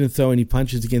Elite didn't throw any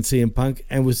punches against CM Punk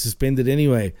and was suspended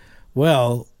anyway.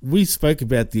 Well, we spoke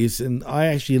about this, and I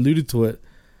actually alluded to it.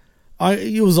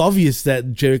 It was obvious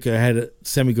that Jericho had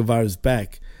Sammy Guevara's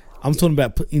back. I'm talking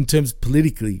about in terms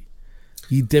politically.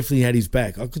 He definitely had his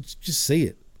back. I could just see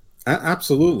it.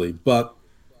 Absolutely. But,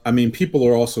 I mean, people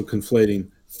are also conflating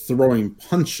throwing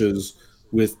punches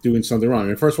with doing something wrong. I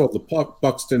mean, first of all, the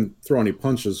Bucks didn't throw any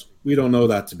punches. We don't know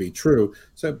that to be true.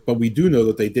 But we do know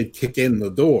that they did kick in the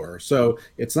door. So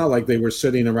it's not like they were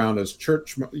sitting around as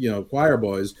church, choir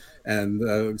boys, and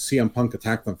CM Punk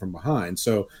attacked them from behind.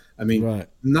 So, I mean,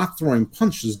 not throwing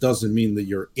punches doesn't mean that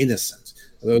you're innocent.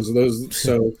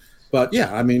 So, but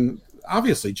yeah, I mean,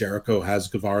 obviously Jericho has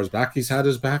Guevara's back. He's had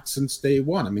his back since day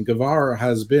one. I mean, Guevara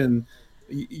has been,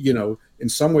 in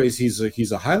some ways he's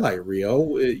a highlight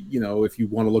reel, if you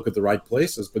want to look at the right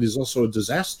places, but he's also a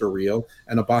disaster reel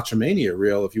and a botchamania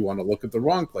reel if you want to look at the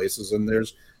wrong places, and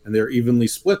they're evenly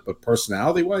split. But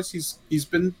personality wise, he's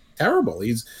been terrible.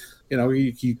 He's,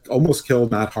 he almost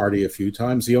killed Matt Hardy a few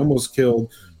times. He almost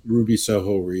killed Ruby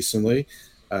Soho recently.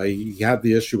 He had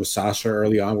the issue with Sasha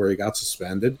early on where he got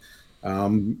suspended.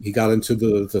 He got into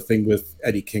the thing with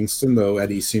Eddie Kingston, though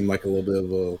Eddie seemed like a little bit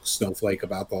of a snowflake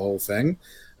about the whole thing.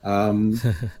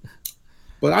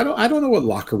 But I don't know what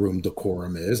locker room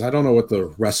decorum is. I don't know what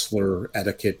the wrestler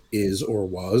etiquette is or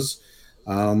was.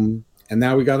 And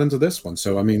now we got into this one.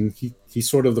 So, I mean, he's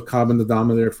sort of the common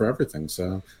denominator for everything.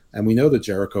 So, and we know that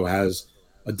Jericho has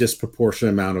a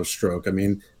disproportionate amount of stroke. I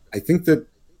mean, I think that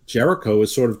Jericho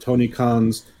is sort of Tony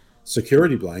Khan's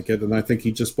security blanket, and I think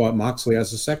he just bought Moxley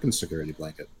as a second security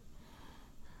blanket.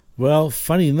 Well,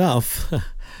 funny enough,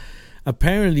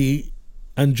 apparently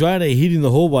Andrade hid in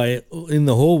the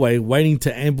hallway waiting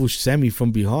to ambush Sammy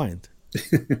from behind.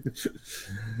 That's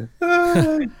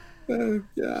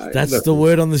the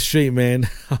word on the street, man.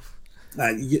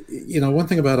 One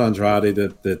thing about Andrade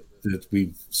that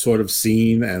we've sort of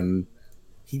seen, and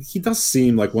he does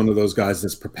seem like one of those guys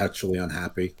that's perpetually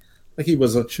unhappy. Like he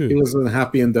wasn't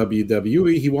happy in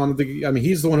WWE. He wanted to. I mean,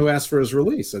 he's the one who asked for his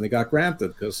release, and it got granted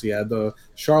because he had the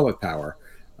Charlotte power.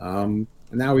 And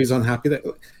now he's unhappy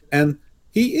and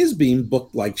he is being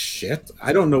booked like shit.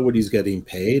 I don't know what he's getting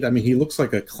paid. I mean, he looks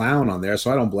like a clown on there, so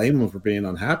I don't blame him for being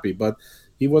unhappy. But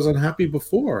he was unhappy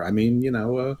before. I mean,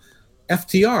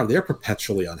 FTR, they're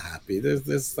perpetually unhappy.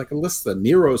 There's like a list of them.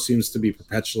 Miro seems to be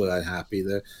perpetually unhappy.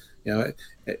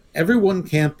 Everyone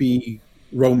can't be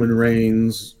Roman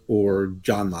Reigns or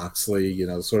John Moxley,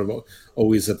 sort of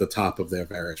always at the top of their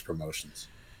various promotions.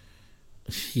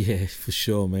 Yeah, for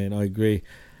sure, man. I agree.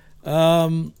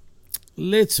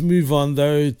 Let's move on,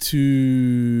 though,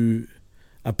 to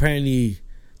apparently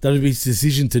WWE's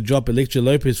decision to drop Elektra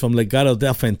Lopez from Legado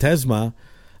del Fantasma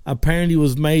apparently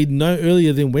was made no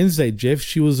earlier than Wednesday, Jeff.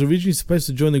 She was originally supposed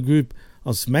to join the group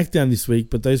on SmackDown this week,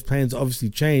 but those plans obviously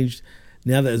changed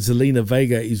now that Zelina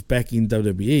Vega is back in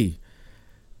WWE.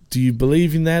 Do you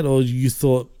believe in that, or do you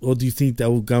think they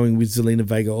were going with Zelina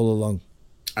Vega all along?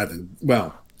 I don't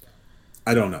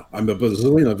know. But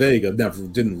Zelina Vega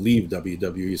didn't leave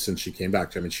WWE since she came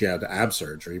back. I mean, she had ab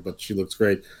surgery, but she looks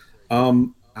great.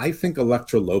 I think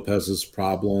Elektra Lopez's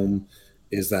problem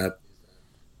is that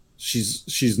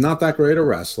she's not that great a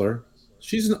wrestler.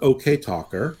 She's an okay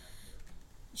talker,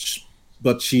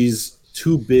 but she's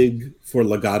too big for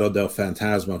Legado del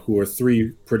Fantasma, who are three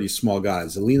pretty small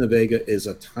guys. Zelina Vega is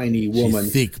a tiny woman.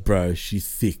 She's thick, bro. She's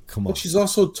thick. Come on. But she's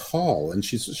also tall, and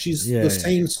she's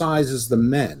same size as the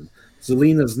men.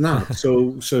 Zelina's not.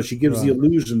 So she gives the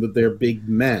illusion that they're big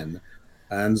men.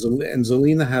 And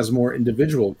Zelina has more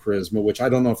individual charisma, which I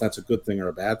don't know if that's a good thing or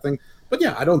a bad thing. But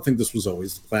yeah, I don't think this was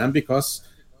always the plan, because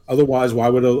otherwise, why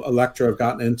would Elektra have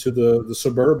gotten into the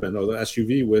Suburban or the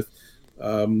SUV with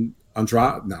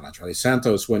Andrade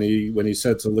Santos when he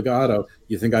said to Legado,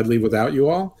 "You think I'd leave without you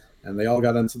all?" And they all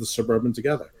got into the Suburban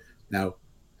together. Now,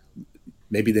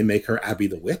 maybe they make her Abby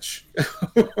the Witch,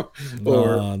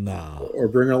 or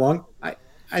bring her along.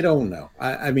 I don't know.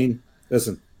 I mean,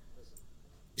 listen,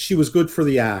 she was good for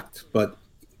the act, but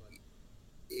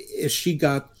if she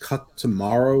got cut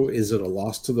tomorrow, is it a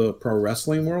loss to the pro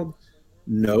wrestling world?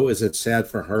 No. Is it sad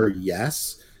for her?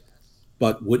 Yes.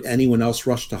 But would anyone else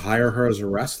rush to hire her as a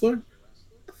wrestler?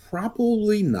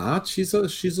 Probably not. She's a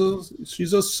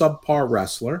subpar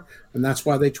wrestler, and that's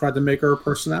why they tried to make her a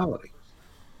personality.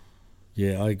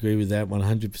 Yeah, I agree with that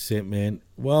 100%, man.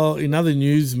 Well, in other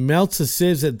news, Meltzer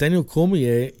says that Daniel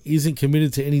Cormier isn't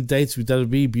committed to any dates with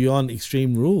WWE beyond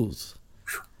Extreme Rules.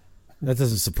 That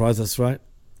doesn't surprise us, right?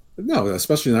 No,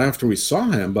 especially not after we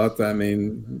saw him. But I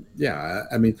mean, yeah,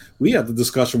 I mean, we had the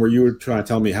discussion where you were trying to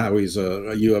tell me how he's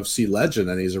a UFC legend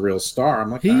and he's a real star. I'm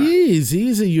like, he is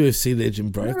a UFC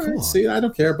legend, bro. Come on. See, I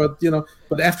don't care, but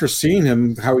but after seeing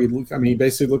him, how he looked, I mean, he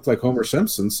basically looked like Homer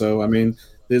Simpson. So I mean,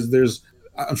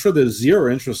 I'm sure there's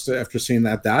zero interest after seeing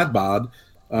that dad bod.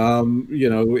 And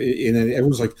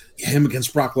everyone's like, him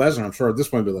against Brock Lesnar. I'm sure at this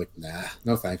point they'll be like, nah,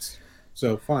 no thanks.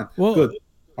 So fine, good,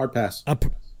 hard pass.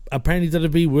 Apparently,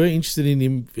 WWE were interested in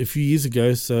him a few years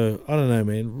ago, so I don't know,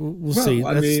 man. We'll see.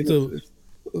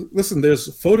 Listen,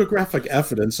 there's photographic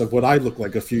evidence of what I looked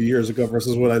like a few years ago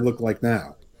versus what I look like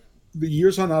now. The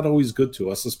years are not always good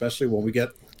to us, especially when we get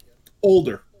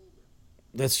older.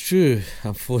 That's true,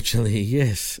 unfortunately,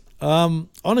 yes. On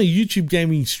a YouTube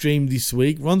gaming stream this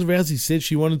week, Ronda Rousey said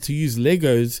she wanted to use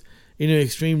Legos in her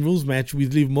Extreme Rules match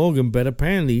with Liv Morgan, but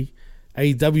apparently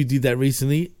AEW did that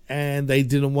recently, and they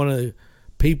didn't want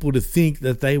people to think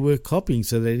that they were copying,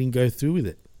 so they didn't go through with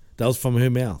it. That was from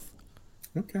her mouth.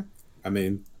 Okay. I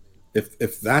mean,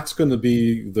 if that's going to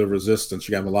be the resistance,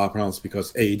 you're going to have a lot of problems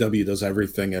because AEW does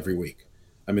everything every week.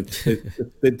 I mean,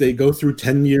 they go through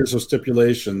 10 years of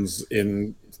stipulations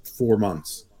in 4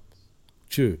 months.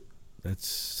 True. That's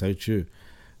so true.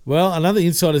 Well, another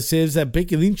insider says that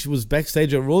Becky Lynch was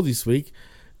backstage at Raw this week,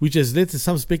 which has led to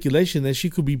some speculation that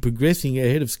she could be progressing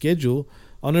ahead of schedule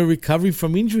on her recovery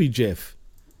from injury, Jeff.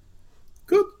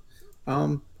 Good.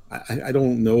 I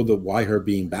don't know why her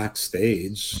being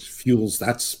backstage fuels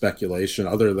that speculation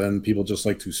other than people just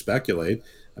like to speculate.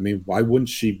 I mean, why wouldn't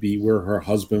she be where her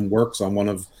husband works on one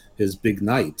of his big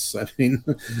nights? I mean,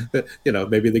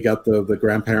 maybe they got the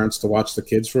grandparents to watch the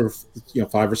kids for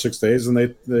 5 or 6 days and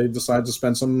they decide to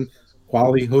spend some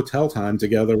quality hotel time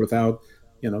together without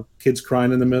kids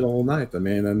crying in the middle of the night. I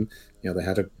mean, and they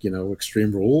had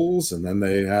Extreme Rules, and then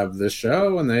they have this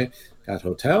show, and they got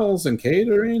hotels and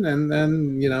catering, and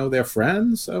then they're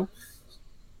friends. So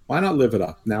why not live it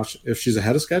up? Now, if she's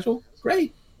ahead of schedule,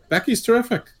 great. Becky's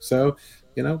terrific. So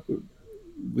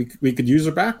we could use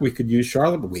her back. We could use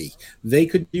Charlotte. They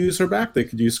could use her back. They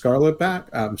could use Scarlett back.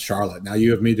 Charlotte. Now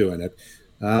you have me doing it.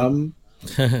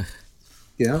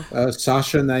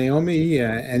 Sasha and Naomi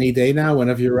any day now,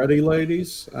 whenever you're ready,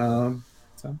 ladies. It's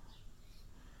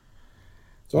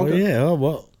all good. Yeah.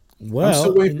 Well, I'm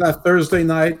still waiting for that Thursday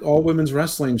night all women's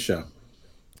wrestling show.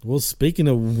 Well, speaking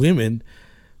of women,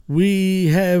 we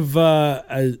have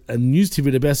a news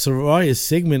tidbit about Soraya's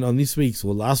segment on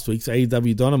last week's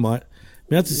AEW Dynamite.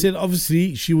 Meltzer said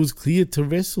obviously she was cleared to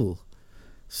wrestle.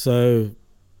 So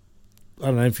I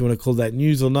don't know if you want to call that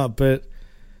news or not, but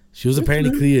she was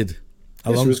apparently cleared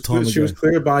a long time ago. She was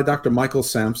cleared by Dr. Michael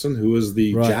Sampson, who is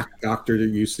the Jack doctor that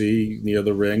you see near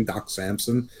the ring, Doc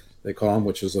Samson, they call him,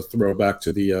 which is a throwback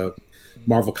to the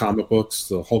Marvel comic books,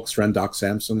 the Hulk's friend Doc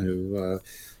Samson, who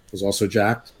was also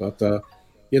jacked. But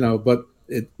but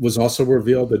it was also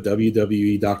revealed that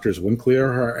WWE doctors wouldn't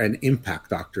clear her and Impact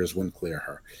doctors wouldn't clear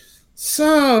her.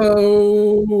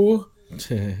 So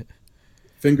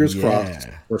fingers crossed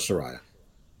for Saraya.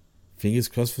 Fingers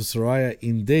crossed for Saraya,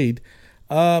 indeed.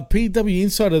 PW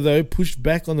Insider, though, pushed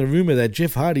back on the rumor that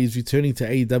Jeff Hardy is returning to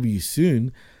AEW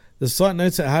soon. The site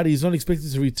notes that Hardy is not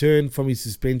expected to return from his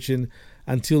suspension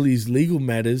until his legal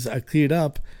matters are cleared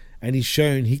up and he's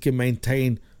shown he can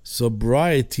maintain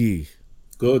sobriety.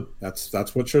 Good.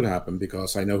 That's what should happen,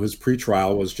 because I know his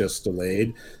pretrial was just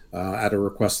delayed at a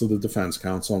request of the defense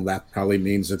counsel, and that probably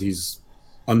means that he's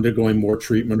undergoing more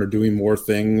treatment or doing more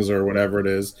things or whatever it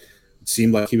is. It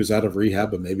seemed like he was out of rehab,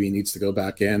 but maybe he needs to go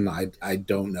back in. I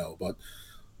don't know. But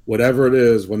whatever it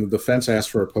is, when the defense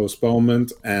asks for a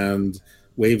postponement and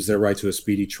waives their right to a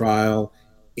speedy trial,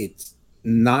 it's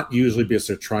not usually because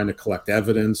they're trying to collect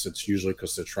evidence. It's usually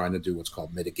because they're trying to do what's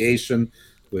called mitigation,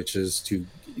 which is to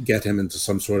get him into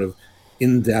some sort of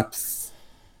in-depth,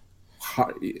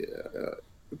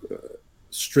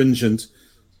 stringent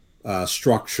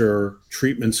structure,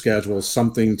 treatment schedule,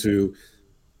 something to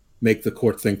make the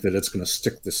court think that it's going to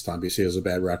stick this time because he has a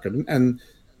bad record. And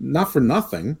not for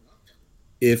nothing,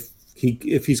 if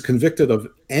he's convicted of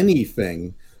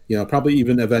anything, probably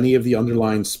even of any of the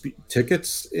underlying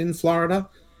tickets in Florida,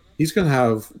 he's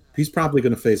probably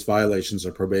going to face violations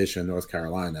of probation in North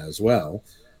Carolina as well.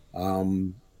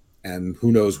 And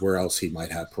who knows where else he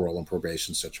might have parole and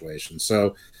probation situations.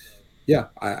 So, yeah,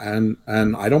 and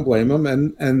I don't blame him.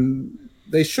 And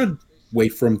they should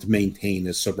wait for him to maintain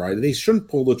his sobriety. They shouldn't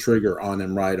pull the trigger on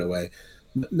him right away.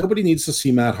 Nobody needs to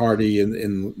see Matt Hardy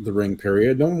in the ring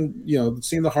period. No one,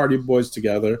 seeing the Hardy boys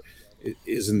together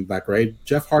isn't that great.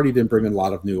 Jeff Hardy didn't bring a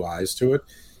lot of new eyes to it.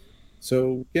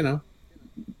 So,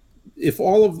 if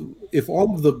all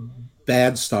of the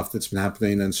bad stuff that's been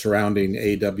happening and surrounding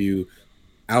AEW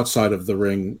outside of the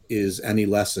ring is any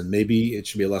lesson, maybe it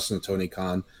should be a lesson to Tony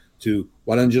Khan to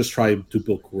why don't you just try to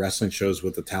book wrestling shows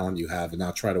with the talent you have and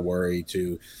not try to worry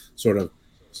to sort of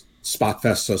spot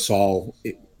fest us all,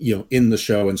 in the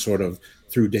show and sort of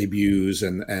through debuts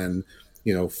and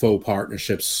faux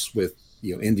partnerships with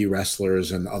indie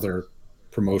wrestlers and other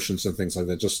promotions and things like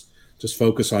that. Just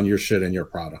focus on your shit and your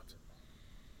product.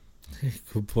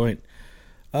 Good point.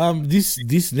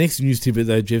 This next news tidbit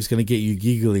though, Jeff's going to get you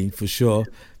giggling for sure,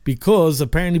 because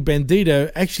apparently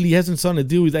Bandito actually hasn't signed a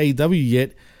deal with AEW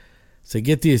yet. So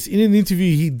get this, in an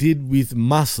interview he did with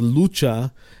Mas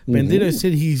Lucha, Bandito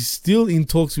said he's still in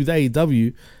talks with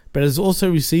AEW, but has also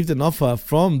received an offer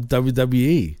from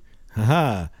WWE.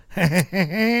 Haha. How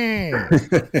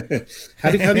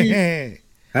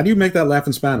do you make that laugh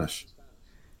in Spanish?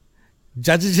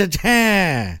 Good,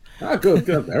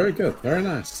 very good, very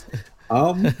nice.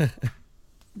 Well,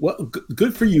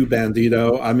 good for you,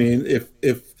 Bandito. I mean, if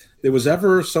there was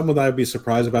ever someone that I'd be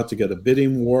surprised about to get a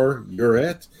bidding war, you're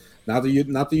it. Not that you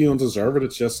don't deserve it.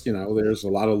 It's just there's a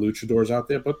lot of luchadors out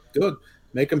there, but good,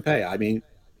 make them pay. I mean,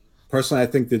 personally, I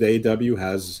think that AEW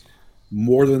has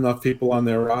more than enough people on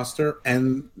their roster,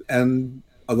 and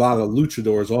a lot of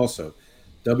luchadors also.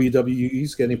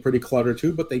 WWE's getting pretty cluttered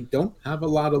too, but they don't have a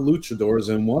lot of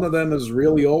luchadors, and one of them is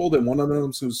really old, and one of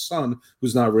them is his son,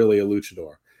 who's not really a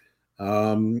luchador.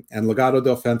 And Legado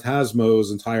del Fantasma's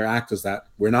entire act is that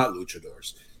we're not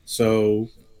luchadors. So,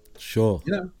 sure,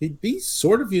 he'd be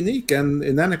sort of unique. And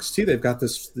in NXT, they've got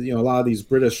this, a lot of these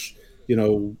British,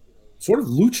 sort of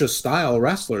lucha style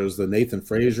wrestlers, the Nathan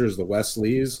Frazier's, the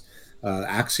Wesleys,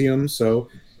 Axiom. So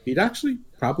he'd actually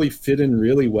probably fit in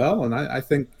really well. And I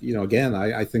think,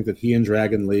 I think that he and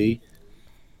Dragon Lee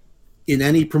in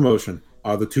any promotion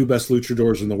are the two best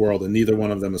luchadors in the world, and neither one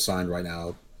of them is signed right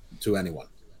now to anyone.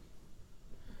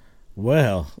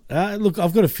 Well, look,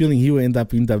 I've got a feeling he will end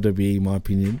up in WWE, in my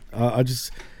opinion.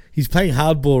 He's playing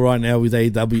hardball right now with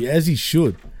AEW, as he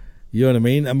should. You know what I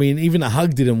mean? I mean, even a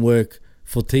hug didn't work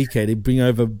for TK to bring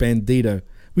over Bandito,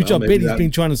 which I bet he's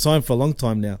been trying to sign for a long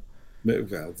time now.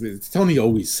 Well, Tony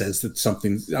always says that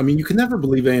something. I mean, you can never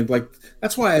believe anything.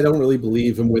 That's why I don't really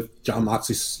believe him with John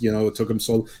Moxley. It took him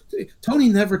so. Tony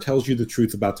never tells you the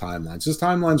truth about timelines. His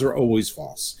timelines are always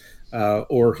false,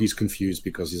 or he's confused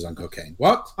because he's on cocaine.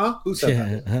 What? Huh? Who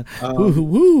said that?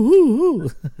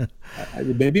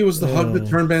 Maybe it was the hug that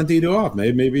turned Bandito off.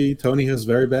 Maybe Tony has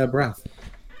very bad breath.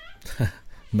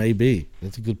 Maybe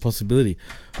that's a good possibility.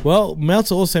 Well,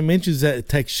 Meltzer also mentions that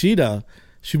Takeshita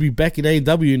should be back in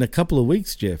AEW in a couple of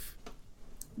weeks, Jeff.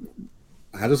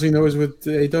 How does he know he's with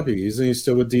AEW? Isn't he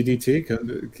still with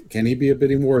DDT? Can he be a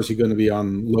bidding war, or is he going to be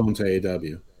on loan to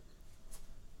AEW?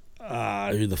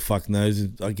 Who the fuck knows,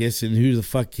 I guess, and who the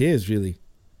fuck cares, really?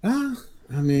 I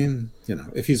mean,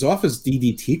 if he's off his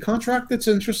DDT contract, that's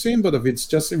interesting, but if he's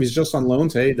just on loan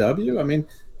to AEW, I mean,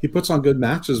 he puts on good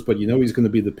matches, but he's going to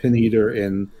be the pin eater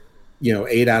in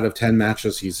 8 out of 10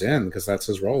 matches he's in, because that's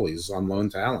his role. He's on loan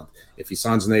talent. If he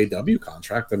signs an AEW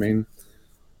contract, I mean,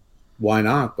 why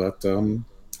not? But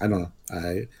I don't know.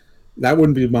 That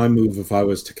wouldn't be my move if I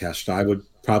was Takeshita. I would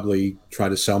probably try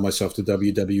to sell myself to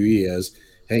WWE as,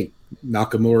 hey,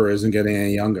 Nakamura isn't getting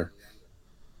any younger.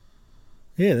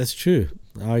 Yeah, that's true.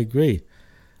 I agree.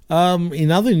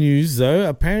 In other news, though,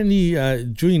 apparently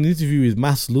during an interview with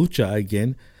Mas Lucha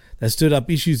again, that stirred up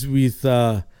issues with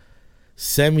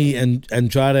Sammy and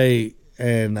Andrade,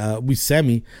 and with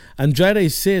Sammy,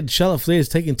 Andrade said Charlotte Flair is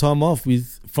taking time off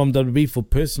from WWE for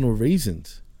personal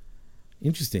reasons.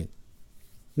 Interesting.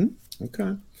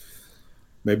 Okay.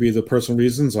 Maybe the personal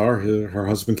reasons are her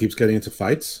husband keeps getting into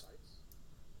fights,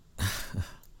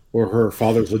 or her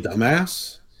father's a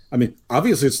dumbass. I mean,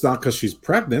 obviously it's not because she's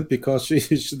pregnant, because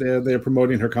they're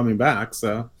promoting her coming back.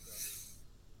 So,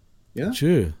 yeah,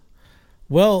 true.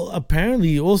 Well,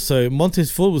 apparently also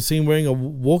Montez Ford was seen wearing a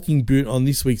walking boot on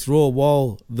this week's Raw,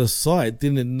 while the site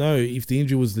didn't know if the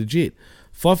injury was legit.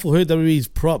 Fightful heard WWE's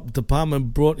prop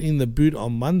department brought in the boot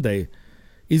on Monday.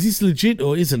 Is this legit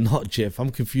or is it not, Jeff? I'm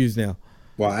confused now.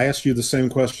 Well, I asked you the same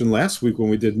question last week when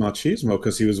we did Machismo,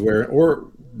 because he was wearing, or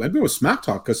maybe it was Smack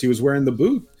Talk, because he was wearing the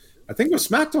boot. I think it was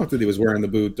Smack Talk that he was wearing the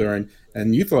boot during,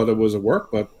 and you thought it was a work,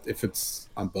 but if it's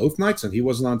on both nights and he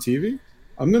wasn't on TV,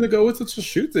 I'm going to go with it's a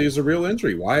shoot. There's a real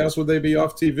injury. Why else would they be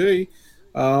off TV?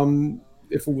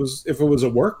 If it was a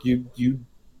work, you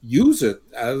use it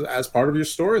as part of your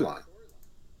storyline.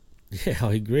 Yeah,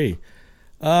 I agree.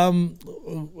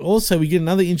 Also, we get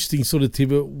another interesting sort of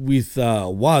tidbit with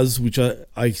which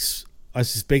I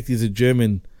suspect is a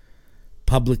German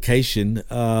publication.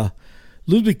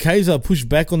 Ludwig Kaiser pushed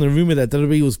back on the rumor that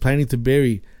WWE was planning to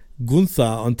bury Gunther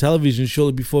on television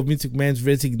shortly before Vince McMahon's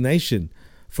resignation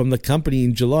from the company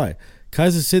in July.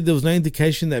 Kaiser said there was no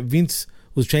indication that Vince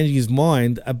was changing his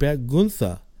mind about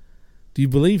Gunther. Do you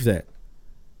believe that?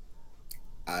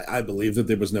 I believe that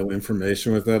there was no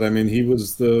information with that. I mean, he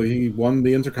won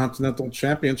the Intercontinental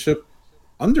Championship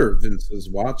under Vince's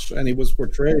watch, and he was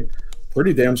portrayed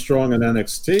pretty damn strong in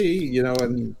NXT,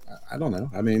 and I don't know.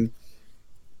 I mean,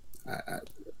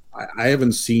 I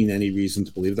haven't seen any reason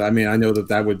to believe that. I mean, I know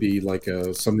that would be like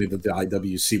something that the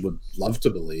IWC would love to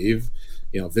believe.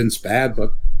 Vince bad,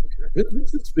 but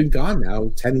Vince has been gone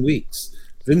now 10 weeks.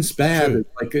 Vince bad,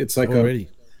 it's like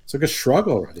a shrug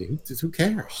already. Who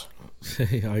cares?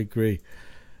 I agree.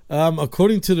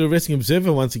 According to the Wrestling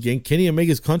Observer, once again, Kenny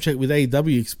Omega's contract with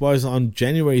AEW expires on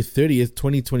January 30th,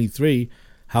 2023.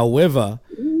 However,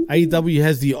 AEW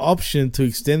has the option to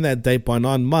extend that date by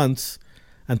 9 months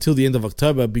until the end of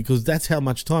October, because that's how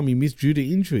much time he missed due to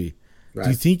injury. Right. Do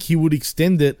you think he would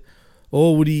extend it,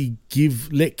 or would he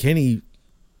let Kenny,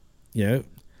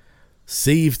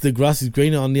 see if the grass is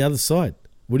greener on the other side?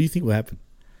 What do you think will happen?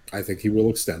 I think he will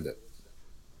extend it.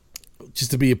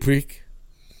 Just to be a prick?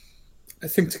 I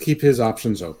think to keep his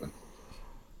options open.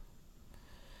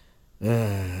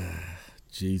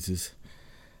 Jesus.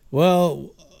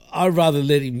 Well, I'd rather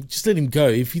let him go.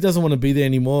 If he doesn't want to be there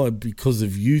anymore because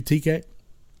of you, TK,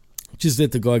 just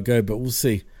let the guy go, but we'll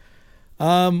see.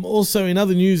 Also, in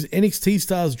other news, NXT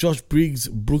stars Josh Briggs,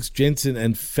 Brooks Jensen,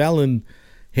 and Fallon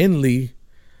Henley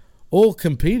all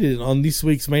competed on this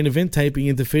week's main event taping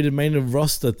and defeated main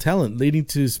roster talent, leading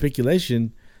to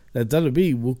speculation that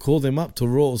WWE will call them up to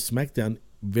Raw or SmackDown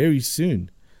very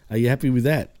soon. Are you happy with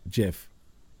that, Jeff?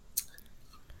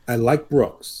 I like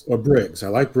Briggs. I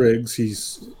like Briggs.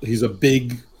 He's a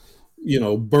big,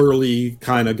 burly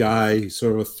kind of guy,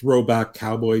 sort of a throwback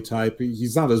cowboy type.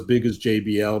 He's not as big as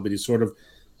JBL, but he sort of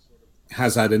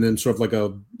has that in him, sort of like a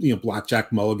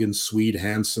Blackjack Mulligan, Swede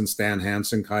Hansen, Stan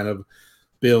Hansen kind of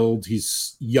build.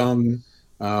 He's young.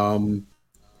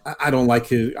 I don't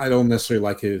necessarily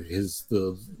like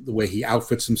the way he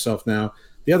outfits himself now.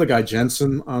 The other guy,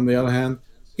 Jensen, on the other hand,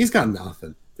 he's got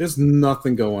nothing. There's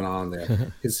nothing going on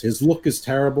there. His look is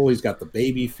terrible. He's got the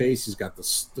baby face. He's got the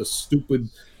stupid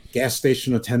gas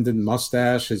station attendant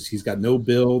mustache. He's got no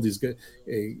build. He's got,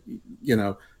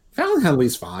 Fallon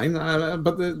Henley's fine,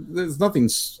 but there's nothing.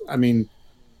 I mean,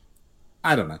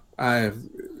 I don't know.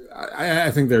 I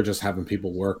think they're just having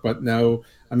people work, but no.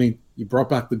 I mean, you brought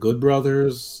back the Good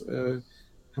Brothers.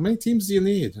 How many teams do you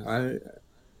need? I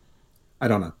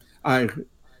don't know.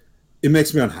 It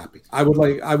makes me unhappy. I would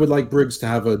like Briggs to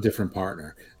have a different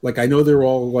partner. Like, I know they're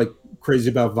all like crazy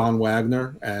about Von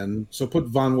Wagner, and so put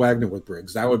Von Wagner with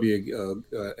Briggs. That would be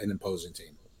an imposing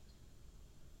team.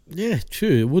 Yeah,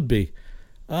 true. It would be.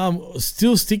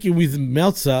 Still sticking with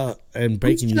Meltzer and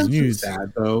breaking his news.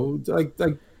 Dad, though, like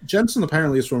Jensen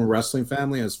apparently is from a wrestling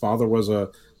family. His father was a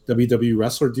WWE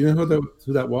wrestler. Do you know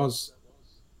who that was?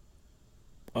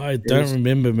 I don't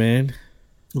remember, man.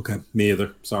 Okay, me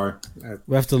either. Sorry.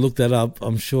 We'll have to look that up.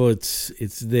 I'm sure it's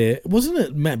there. Wasn't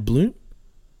it Matt Bloom?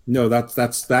 No,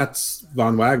 that's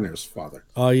Von Wagner's father.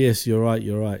 Oh yes, you're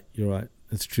right.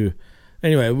 That's true.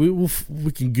 Anyway,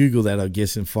 we can Google that, I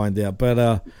guess, and find out.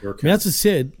 But Meltzer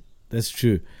said that's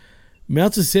true.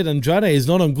 Meltzer said Andrade is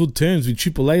not on good terms with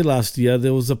AAA last year.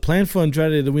 There was a plan for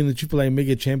Andrade to win the AAA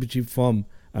Mega Championship from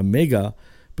Omega,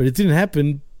 but it didn't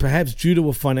happen, perhaps due to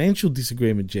a financial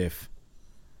disagreement, Jeff.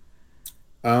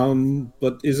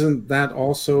 But isn't that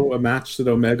also a match that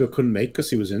Omega couldn't make because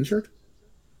he was injured?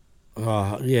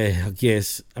 Yeah, I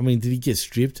guess. I mean, did he get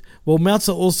stripped? Well,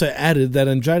 Meltzer also added that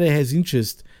Andrade has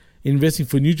interest in wrestling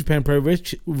for New Japan Pro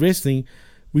Wrestling,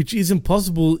 which isn't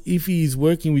possible if he is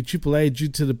working with AAA due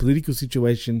to the political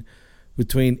situation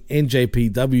between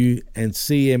NJPW and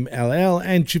CMLL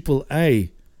and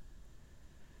AAA.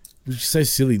 Which is so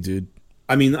silly, dude.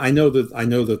 I mean, I know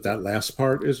that last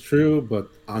part is true, but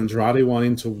Andrade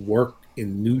wanting to work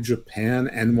in New Japan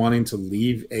and wanting to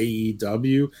leave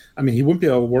AEW, I mean, he wouldn't be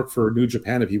able to work for New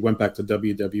Japan if he went back to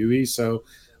WWE. So,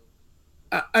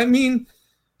 I mean,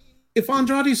 if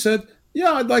Andrade said,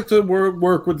 "Yeah, I'd like to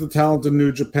work with the talent in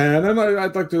New Japan, and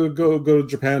I'd like to go to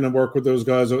Japan and work with those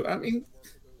guys," I mean,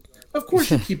 of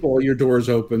course you keep all your doors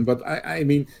open. But I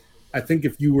mean, I think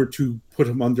if you were to put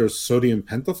him under sodium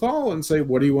pentothal and say,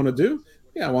 "What do you want to do?"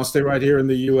 Yeah, I want to stay right here in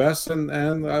the U.S. and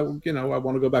I want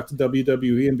to go back to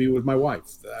WWE and be with my wife.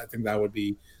 I think that would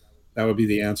be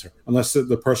the answer, unless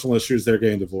the personal issues they're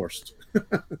getting divorced.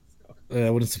 I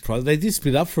wouldn't surprise. They did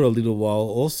split up for a little while,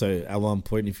 also at one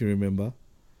point, if you remember.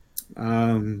 I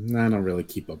don't really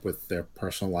keep up with their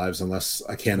personal lives unless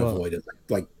I can't avoid it,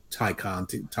 like Ty Khan,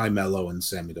 Ty Mello, and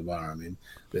Sammy Devar. I mean,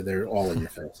 they're all in your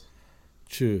face.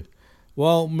 True.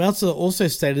 Well, Meltzer also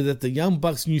stated that the Young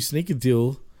Bucks' new sneaker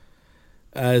deal,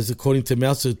 as according to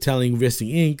Meltzer telling Wrestling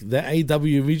Inc., that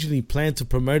AEW originally planned to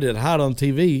promote it hard on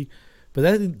TV, but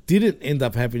that didn't end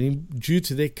up happening due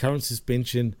to their current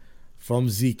suspension from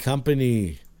the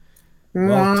company.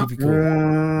 Well,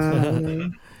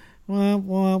 typical. Wah,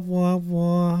 wah, wah,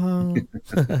 wah.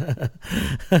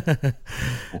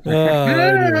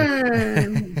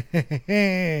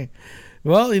 Anyway.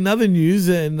 Well, in other news,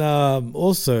 and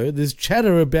also, there's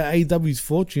chatter about AEW's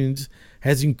fortunes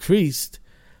has increased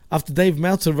after Dave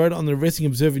Meltzer wrote on the Wrestling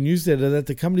Observer newsletter that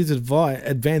the company's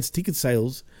advanced ticket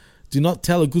sales do not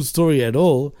tell a good story at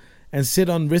all, and said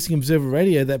on Wrestling Observer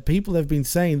Radio that people have been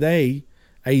saying they,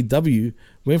 AEW,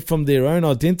 went from their own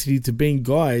identity to being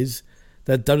guys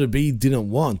that WWE didn't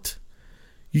want.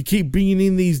 You keep bringing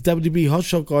in these WWE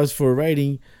hotshot guys for a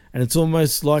rating, and it's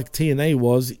almost like TNA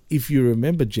was, if you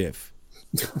remember, Jeff.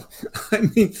 I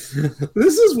mean,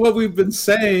 this is what we've been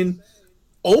saying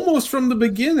almost from the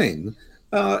beginning.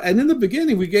 And in the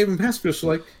beginning, we gave them passages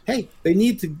like, hey, they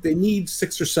need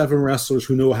 6 or 7 wrestlers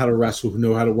who know how to wrestle, who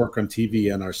know how to work on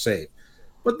TV and are safe.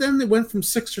 But then they went from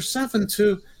 6 or 7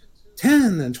 to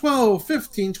 10 and 12,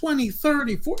 15, 20,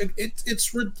 30, 40.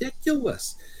 It's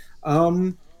ridiculous.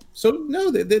 So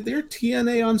no, they're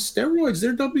TNA on steroids.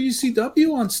 They're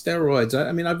WCW on steroids.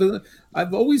 I mean,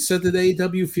 I've always said that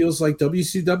AEW feels like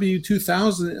WCW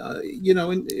 2000,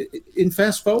 in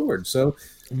fast forward. So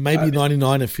maybe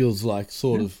 99 it feels like,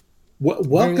 sort of.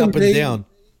 Welcome up and down.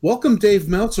 Welcome Dave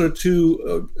Meltzer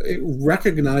to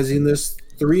recognizing this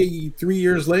 3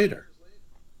 years later.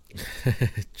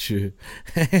 True.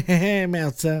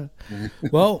 Meltzer.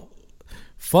 Well,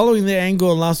 following their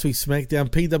angle on last week's SmackDown,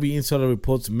 PW Insider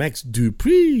reports Max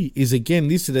Dupree is again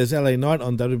listed as LA Knight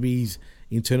on WWE's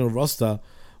internal roster,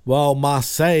 while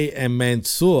Marseille and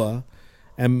Mansoor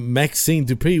and Maxine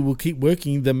Dupree will keep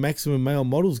working the Maximum Male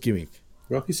Models gimmick.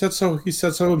 Well, he said so. He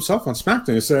said so himself on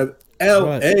SmackDown. He said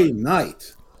LA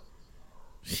Knight.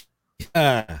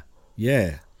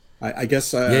 Yeah. I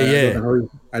guess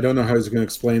I don't know how he's going to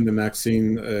explain that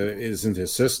Maxine isn't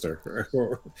his sister,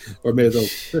 or maybe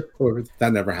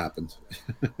that never happened.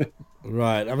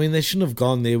 Right. I mean, they shouldn't have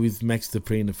gone there with Max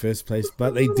Dupree in the first place,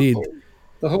 but they did.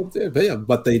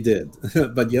 But they did.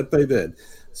 But yet they did.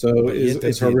 So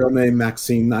is her real name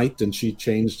Maxine Knight, and she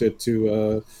changed it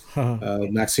to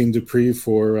Maxine Dupree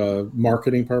for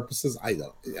marketing purposes? I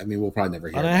mean, we'll probably never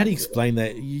hear. I don't know how to explain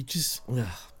that. You just,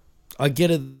 I get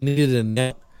it, needed a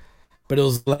net, but it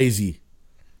was lazy.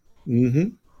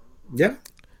 Mm-hmm. Yeah.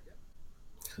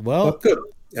 Well, but good.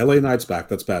 LA Knight's back.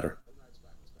 That's better.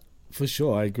 For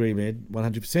sure, I agree, man.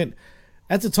 100%.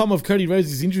 At the time of Cody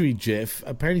Rhodes' injury, Jeff,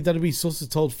 apparently WWE sources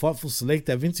told Fightful Select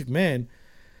that Vince McMahon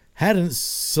hadn't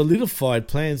solidified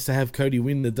plans to have Cody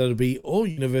win the WWE or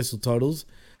Universal titles.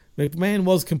 McMahon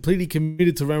was completely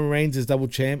committed to Roman Reigns as double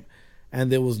champ,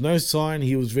 and there was no sign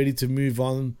he was ready to move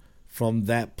on from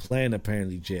that plan,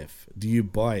 apparently, Jeff. Do you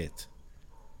buy it?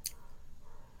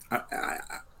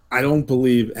 I don't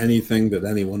believe anything that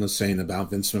anyone is saying about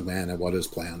Vince McMahon and what his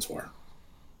plans were.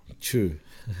 True.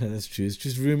 That's true. It's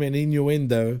just rumor and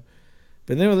innuendo.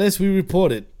 But nevertheless, we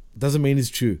report it. Doesn't mean it's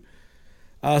true.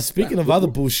 Speaking of other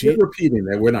bullshit. We're repeating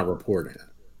it. We're not reporting it.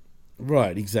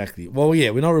 Right, exactly. Well, yeah,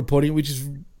 we're not reporting it. We're just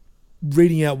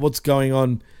reading out what's going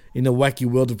on in the wacky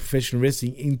world of professional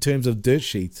wrestling in terms of dirt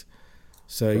sheets.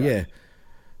 So, right. Yeah.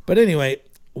 But anyway,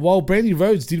 while Brandy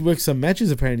Rhodes did work some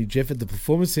matches, apparently, Jeff, at the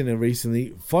Performance Center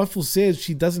recently, Fightful says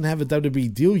she doesn't have a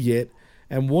WWE deal yet,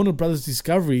 and Warner Brothers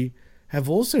Discovery have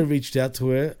also reached out to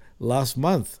her last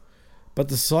month. But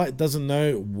the site doesn't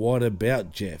know what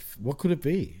about, Jeff. What could it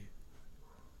be?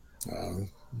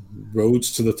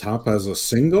 Rhodes to the Top as a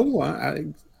single? I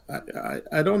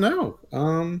don't know.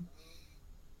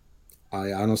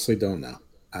 I honestly don't know.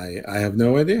 I have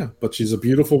no idea. But she's a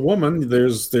beautiful woman.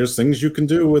 There's things you can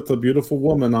do with a beautiful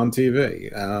woman on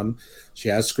TV. She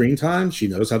has screen time. She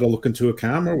knows how to look into a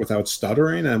camera without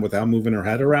stuttering and without moving her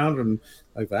head around and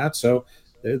like that. So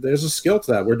there's a skill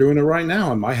to that. We're doing it right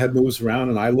now, and my head moves around,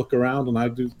 and I look around, and I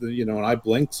do, and I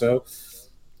blink. So,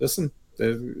 listen,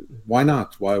 why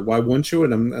not? Why wouldn't you?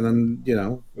 And then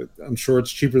I'm sure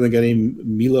it's cheaper than getting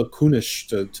Mila Kunis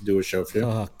to do a show for you.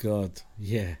 Oh God,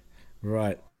 yeah,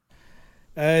 right.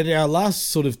 And our last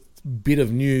sort of bit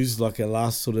of news, like a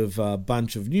last sort of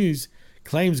bunch of news,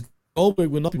 claims Goldberg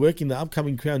will not be working the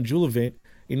upcoming Crown Jewel event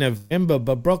in November,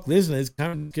 but Brock Lesnar is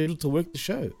currently scheduled to work the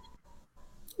show.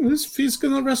 He's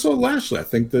going to wrestle Lashley. I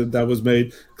think that was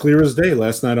made clear as day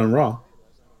last night on Raw.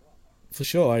 For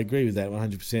sure, I agree with that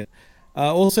 100%.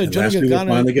 Also, and Johnny Lashley Gargano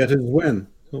will finally get his win.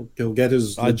 He'll get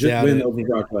his legit win over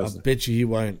Brock Lesnar. I bet you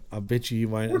he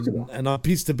won't. And I'm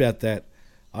pissed about that.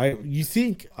 You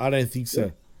think? I don't think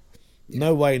so. Yeah.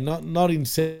 No way. Not in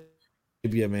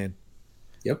Serbia, man.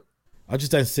 Yep. I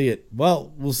just don't see it.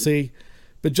 Well, we'll see.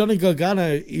 But Johnny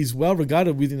Gargano is well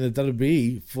regarded within the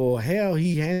WWE for how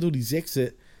he handled his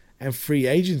exit and free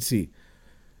agency.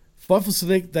 Fightful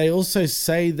Select, they also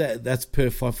say that's per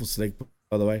Fightful Select,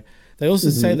 by the way. They also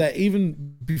say that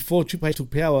even before Triple H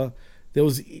took power, there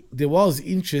was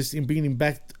interest in bringing him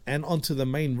back and onto the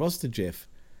main roster, Jeff.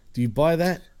 Do you buy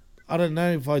that? I don't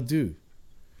know if I do.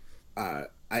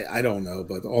 I don't know,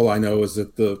 but all I know is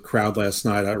that the crowd last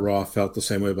night at Raw felt the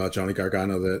same way about Johnny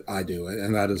Gargano that I do,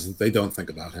 and that is that they don't think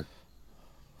about him.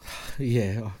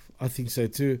 Yeah, I think so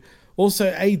too.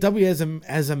 Also, AEW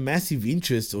has a massive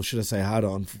interest, or should I say hard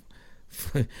on,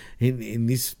 in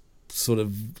this sort of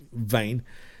vein,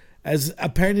 as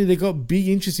apparently they got big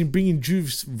interest in bringing Drew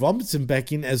Robinson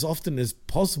back in as often as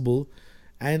possible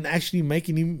and actually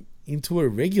making him into a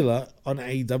regular on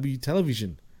AEW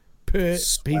television, per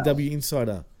PW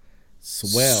Insider.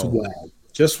 Swell.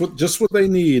 Just what they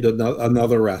need,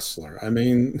 another wrestler. I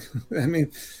mean,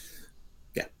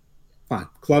 yeah, fine.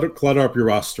 Clutter up your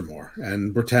roster more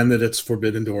and pretend that it's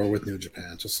Forbidden Door with New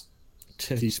Japan. Just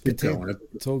keep going.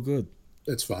 It's all good.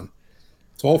 It's fun.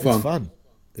 It's all fun.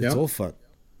 It's all fun.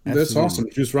 Absolutely. That's awesome.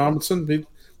 Juice Robinson.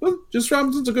 Juice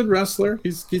Robinson's a good wrestler.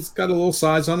 He's got a little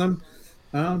size on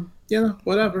him.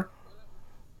 Whatever.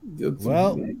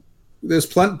 Well, there's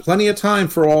plenty of time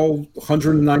for all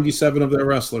 197 of their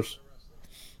wrestlers.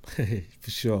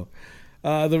 For sure.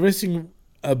 The Wrestling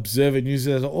Observer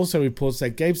newsletter also reports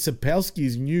that Gabe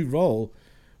Sapolsky's new role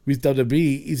with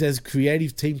WWE is as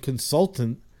creative team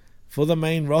consultant for the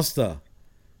main roster.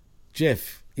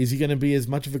 Jeff, is he going to be as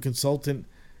much of a consultant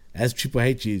as Triple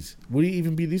H is? Will you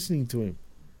even be listening to him?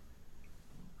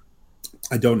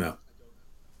 I don't know.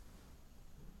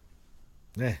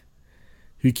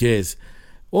 Who cares?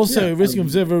 Also, Wrestling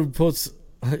Observer reports...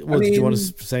 did you want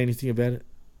to say anything about it?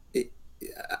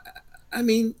 I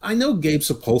mean, I know Gabe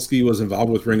Sapolsky was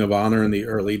involved with Ring of Honor in the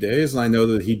early days, and I know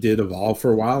that he did Evolve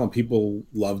for a while, and people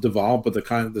loved Evolve, but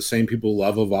the same people who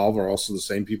love Evolve are also the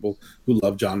same people who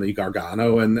love Johnny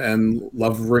Gargano and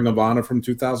love Ring of Honor from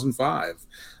 2005.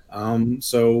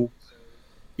 So,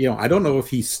 I don't know if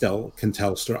he still can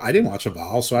tell stories. I didn't watch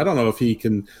Evolve, so I don't know if he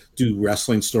can do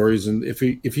wrestling stories, and if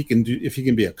he can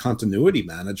be a continuity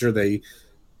manager. They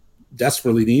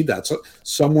desperately need that. So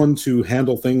someone to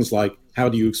handle things like, how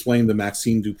do you explain the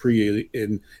Maxine Dupree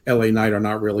in LA Knight are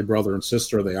not really brother and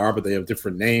sister? They are, but they have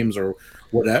different names, or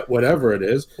whatever it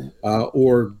is,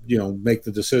 or make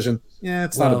the decision. Yeah,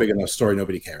 it's not a big enough story.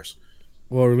 Nobody cares.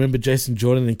 Well, remember Jason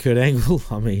Jordan and Kurt Angle?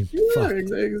 I mean,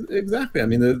 exactly. I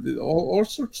mean, all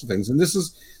sorts of things. And this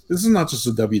is not just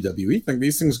a WWE thing.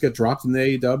 These things get dropped in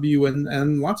the AEW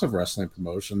and lots of wrestling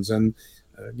promotions, and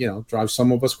drive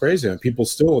some of us crazy. And people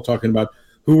still are talking about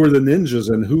who were the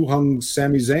ninjas and who hung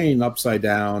Sami Zayn upside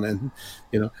down, and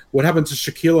what happened to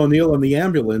Shaquille O'Neal in the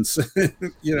ambulance, and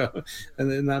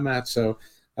in that match. So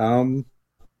I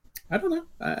don't know.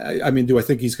 I mean, do I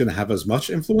think he's going to have as much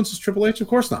influence as Triple H? Of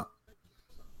course not.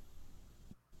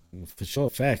 For sure,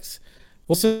 facts.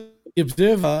 Also, the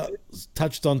Observer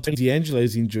touched on Tony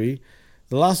D'Angelo's injury.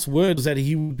 The last word was that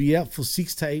he would be out for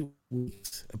 6 to 8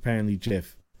 weeks, apparently,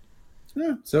 Jeff.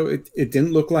 Yeah, so it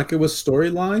didn't look like it was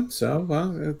storyline. So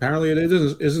apparently it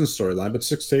isn't storyline, but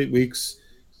 6 to 8 weeks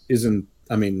isn't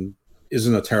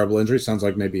a terrible injury. Sounds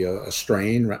like maybe a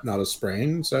strain, not a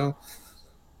sprain. So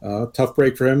tough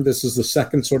break for him. This is the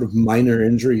second sort of minor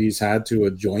injury he's had to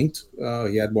a joint.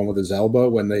 He had one with his elbow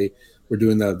when they were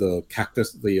doing the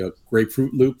cactus, the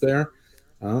grapefruit loop there.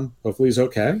 Hopefully he's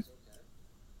okay.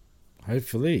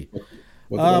 Hopefully.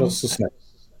 What else to say?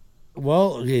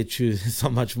 Well, yeah, true. There's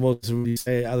not much more to really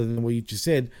say other than what you just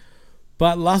said.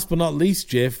 But last but not least,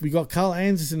 Jeff, we got Carl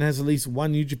Anderson has at least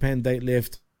one New Japan date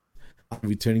left after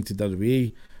returning to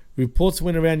WWE. Reports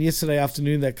went around yesterday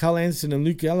afternoon that Carl Anderson and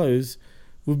Luke Gallows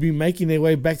will be making their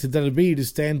way back to WWE to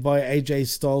stand by AJ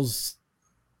Styles'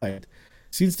 side.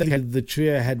 Since the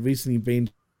trio had recently been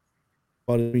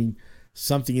doing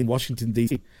something in Washington,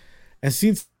 D.C. And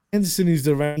since Anderson is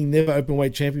the reigning never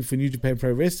openweight champion for New Japan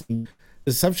Pro Wrestling,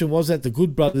 the assumption was that the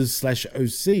Good Brothers /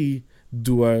 OC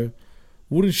duo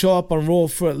wouldn't show up on Raw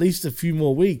for at least a few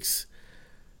more weeks.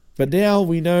 But now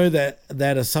we know that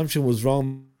assumption was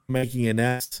wrong, making an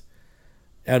ass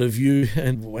out of you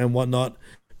and whatnot.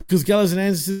 Because Gallows and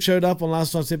Anderson showed up on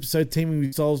last night's episode, teaming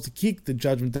with Souls to kick the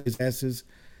Judgment Day's asses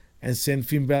and send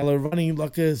Finn Balor running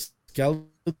like a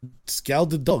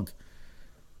scalded dog.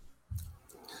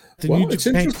 It's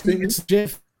interesting.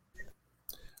 Jeff.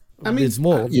 I mean, there's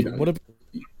more.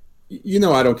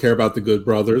 I don't care about the Good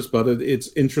Brothers, but it's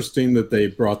interesting that they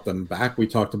brought them back. We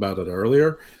talked about it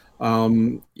earlier.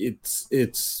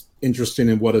 It's interesting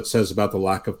in what it says about the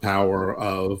lack of power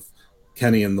of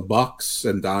Kenny and the Bucks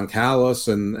and Don Callis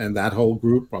and that whole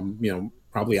group.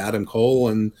 Probably Adam Cole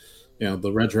and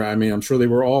the Red Dragon. I mean, I'm sure they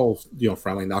were all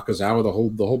friendly. Nakazawa,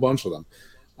 the whole bunch of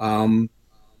them.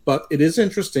 But it is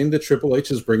interesting that Triple H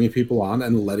is bringing people on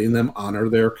and letting them honor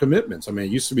their commitments. I mean,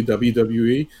 it used to be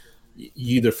WWE. You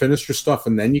either finished your stuff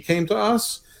and then you came to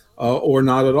us, or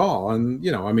not at all. And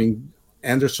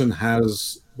Anderson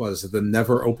has the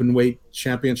Never Openweight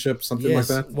Championship, something like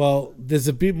that. Well, there's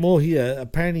a bit more here.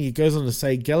 Apparently, it goes on to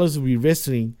say Gallows will be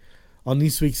wrestling on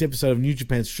this week's episode of New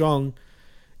Japan Strong.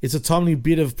 It's a timely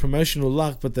bit of promotional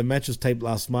luck, but the match was taped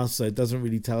last month, so it doesn't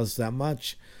really tell us that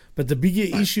much. But the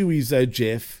bigger issue is, though,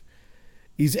 Jeff,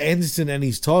 is Anderson and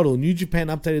his title. New Japan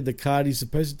updated the card. He's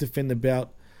supposed to defend the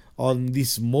belt on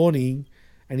this morning,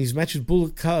 and his match with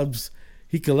Bullet Club's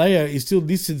Hikuleo is still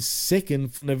listed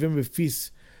second for November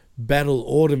 5th Battle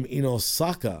Autumn in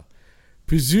Osaka.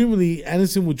 Presumably,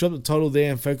 Anderson will drop the title there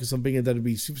and focus on being a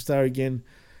WWE superstar again.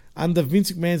 Under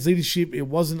Vince McMahon's leadership, it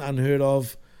wasn't unheard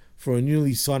of for a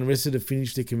newly signed wrestler to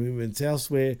finish their commitments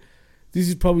elsewhere. This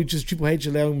is probably just Triple H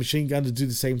allowing Machine Gun to do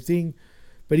the same thing.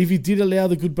 But if he did allow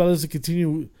the Good Brothers to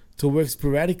continue to work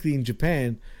sporadically in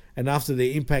Japan and after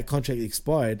their Impact contract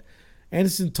expired,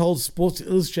 Anderson told Sports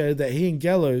Illustrated that he and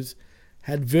Gallows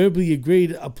had verbally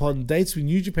agreed upon dates with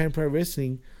New Japan Pro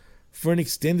Wrestling for an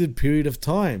extended period of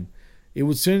time. It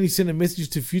would certainly send a message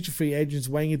to future free agents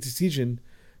weighing a decision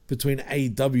between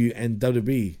AEW and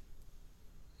WWE.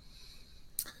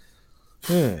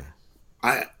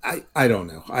 I don't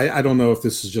know. I don't know if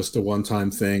this is just a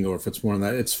one-time thing or if it's more than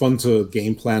that. It's fun to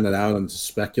game plan it out and to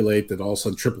speculate that all of a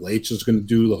sudden Triple H is going to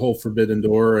do the whole Forbidden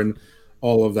Door and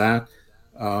all of that.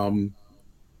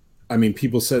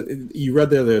 People said, you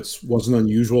read there that it wasn't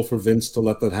unusual for Vince to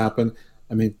let that happen.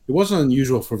 I mean, it wasn't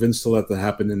unusual for Vince to let that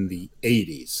happen in the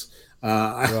 80s.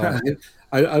 Right.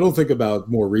 I don't think about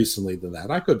more recently than that.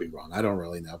 I could be wrong. I don't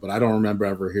really know. But I don't remember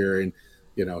ever hearing,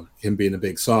 him being a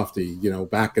big softy.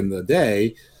 Back in the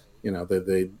day,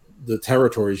 the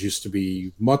territories used to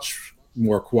be much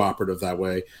more cooperative that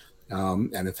way.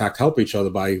 And in fact, help each other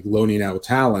by loaning out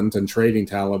talent and trading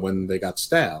talent when they got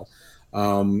stale,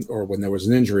 or when there was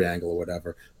an injury angle or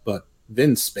whatever. But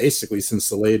Vince, basically, since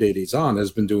the late 80s on,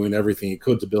 has been doing everything he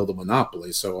could to build a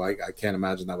monopoly. So I can't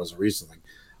imagine that was a recent thing.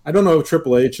 I don't know if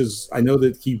Triple H is, I know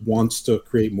that he wants to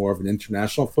create more of an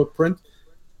international footprint.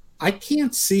 I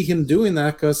can't see him doing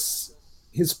that because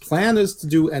his plan is to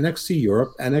do NXT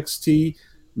Europe, NXT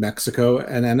Mexico,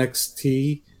 and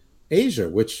NXT Asia,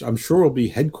 which I'm sure will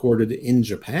be headquartered in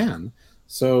Japan.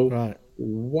 So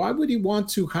why would he want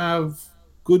to have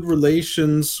good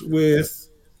relations with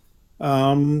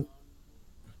New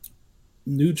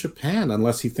Japan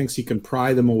unless he thinks he can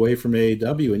pry them away from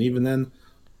AEW? And even then,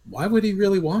 why would he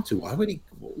really want to? Why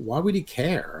would he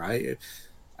care?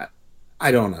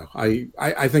 I don't know.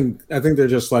 I think they're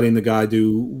just letting the guy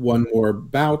do one more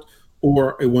bout,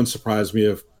 or it wouldn't surprise me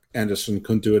if Anderson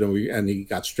couldn't do it and he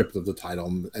got stripped of the title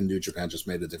and New Japan just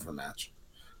made a different match.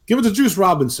 Give it to Juice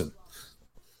Robinson.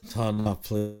 Oh, no,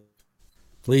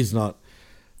 please not.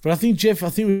 But I think, Jeff,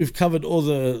 we've covered all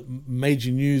the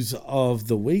major news of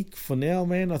the week for now,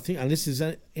 man. I think unless there's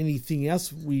anything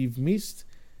else we've missed.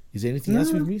 Is there anything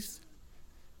else we've missed?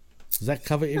 Does that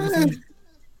cover everything?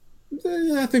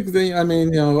 I think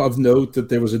of note that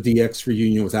there was a DX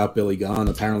reunion without Billy Gunn.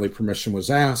 Apparently permission was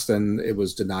asked and it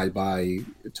was denied by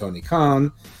Tony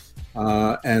Khan.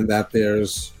 And that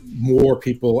there's more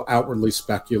people outwardly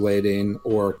speculating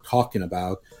or talking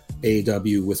about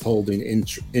AEW withholding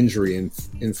injury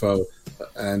info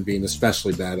and being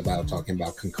especially bad about talking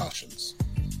about concussions.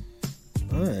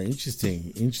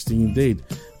 Interesting indeed.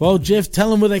 Well, Jeff, tell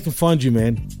them where they can find you,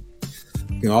 man.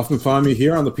 You can often find me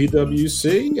here on the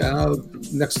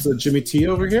PWC, next to Jimmy T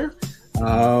over here.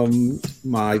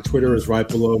 My Twitter is right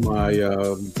below my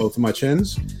both of my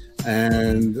chins.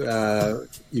 And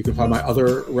you can find my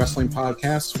other wrestling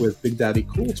podcasts with Big Daddy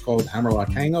Cool. It's called Hammerlock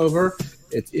Hangover.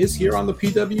 It is here on the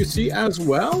PWC as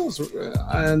well.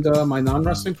 And my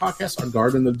non-wrestling podcasts are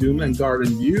Garden of Doom and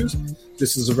Garden Views.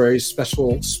 This is a very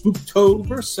special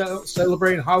Spooktober,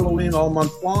 celebrating Halloween all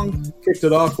month long. Kicked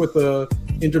it off with a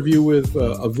interview with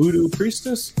a voodoo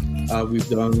priestess. We've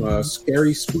done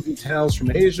scary, spooky tales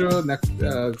from Asia.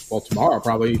 Tomorrow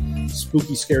probably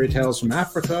spooky, scary tales from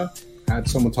Africa. Had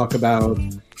someone talk about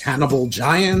cannibal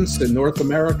giants in North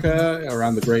America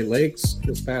around the Great Lakes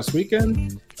this past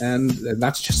weekend. And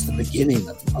that's just the beginning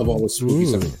of all the spooky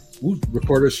stuff.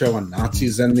 Record a show on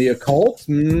Nazis and the occult.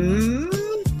 That's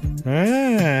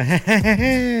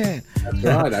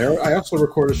right. I also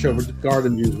recorded a show for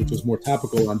Garden Views, which was more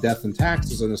topical on death and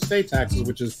taxes and estate taxes,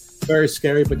 which is very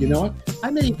scary. But you know what?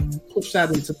 I may push that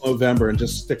into November and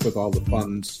just stick with all the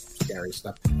fun, scary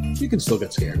stuff. You can still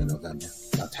get scared in November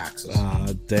about taxes. Ah,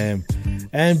 damn.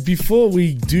 And before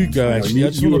we do go, actually,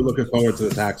 you were looking forward to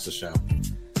the taxes show.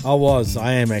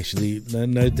 I am actually,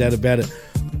 no doubt about it.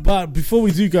 But before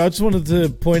we do go, I just wanted to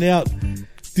point out,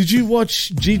 did you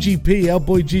watch GGP, our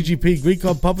boy GGP, Greek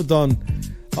God Papadon,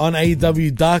 on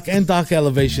AEW Dark and Dark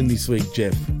Elevation this week,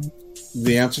 Jeff?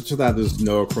 The answer to that is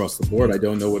no across the board. I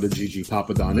don't know what a GG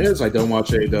Papadon is. I don't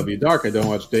watch AEW Dark. I don't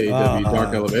watch AEW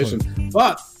Dark Elevation.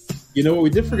 But you know what we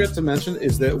did forget to mention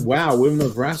is that, wow, Women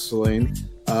of Wrestling,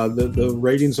 the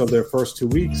ratings of their first 2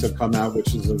 weeks have come out,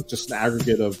 which is just an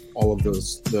aggregate of all of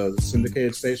the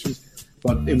syndicated stations.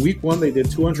 But in week 1, they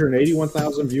did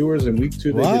 281,000 viewers. In week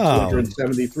 2, they did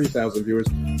 273,000 viewers,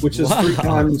 which is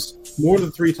more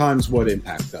than 3 times what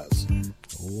Impact does.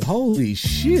 Holy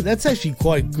shit, that's actually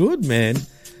quite good, man.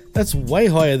 That's way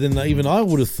higher than even I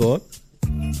would have thought.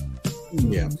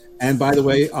 Yeah. And by the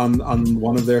way, on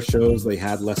one of their shows, they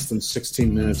had less than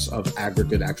 16 minutes of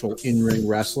aggregate actual in-ring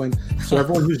wrestling. So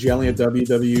everyone who's yelling at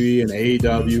WWE and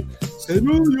AEW said,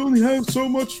 "Oh, you only have so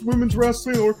much women's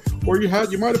wrestling," or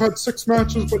you might have had 6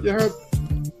 matches, but you had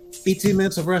 18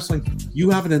 minutes of wrestling. You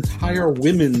have an entire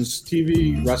women's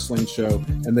TV wrestling show,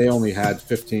 and they only had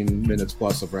 15 minutes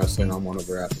plus of wrestling on one of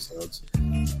their episodes.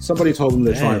 Somebody told them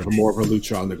they're trying for more of a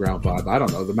Lucha Underground vibe. I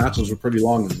don't know. The matches were pretty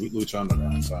long in Lucha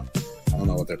Underground, so I don't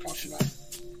know what they're talking about.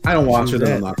 I don't watch it,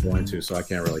 and I'm not going to, so I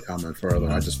can't really comment further.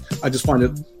 I just find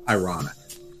it ironic.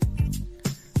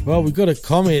 Well, we got a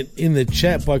comment in the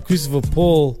chat by Christopher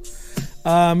Paul,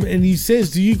 and he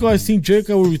says, "Do you guys think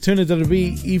Jericho will return to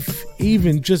WWE, if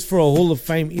even just for a Hall of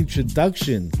Fame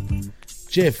introduction?"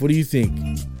 Jeff, what do you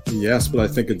think? Yes, but I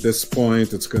think at this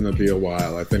point it's going to be a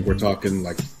while. I think we're talking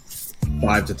like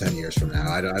 5 to 10 years from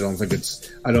now. I don't think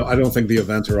the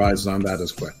event horizon on that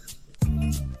is quick.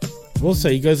 Also,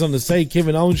 he goes on to say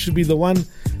Kevin Owens should be the one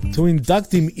to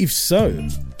induct him, if so.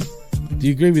 Do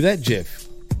you agree with that, Jeff?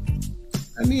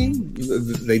 I mean,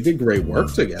 they did great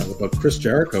work together, but Chris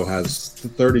Jericho has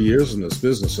 30 years in this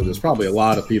business, so there's probably a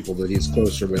lot of people that he's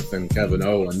closer with than Kevin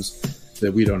Owens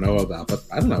that we don't know about. But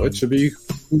I don't know, it should be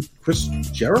who Chris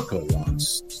Jericho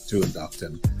wants to induct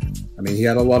him. I mean, he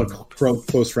had a lot of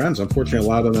close friends. Unfortunately, a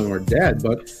lot of them are dead,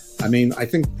 but I mean, I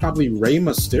think probably Rey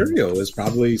Mysterio is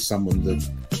probably someone that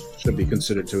should be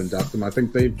considered to induct him. I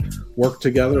think they've worked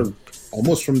together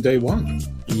almost from day one.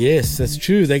 Yes, that's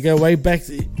true. They go way back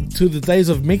to the days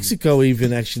of Mexico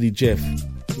even, actually, Jeff.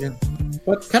 Yeah.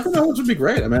 But Kevin Owens would be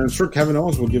great. I mean, I'm sure Kevin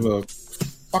Owens will give a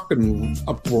fucking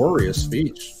uproarious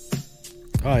speech.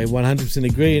 I 100%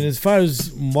 agree. And as far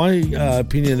as my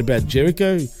opinion about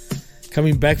Jericho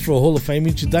coming back for a Hall of Fame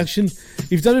introduction,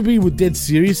 if WWE were dead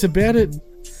serious about it,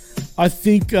 I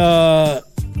think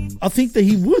that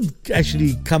he would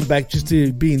actually come back just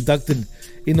to be inducted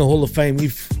in the Hall of Fame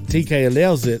if TK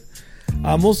allows it.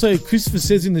 Also, Christopher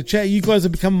says in the chat, "You guys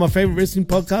have become my favorite wrestling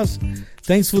podcast.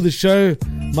 Thanks for the show.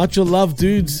 Much love,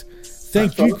 dudes."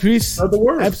 Thank you, Chris.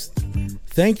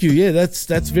 Thank you. Yeah,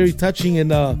 that's very touching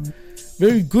and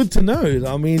very good to know.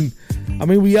 I mean,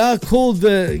 we are called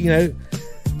the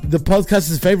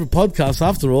podcast's favorite podcast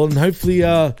after all, and hopefully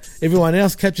everyone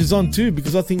else catches on too,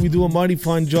 because I think we do a mighty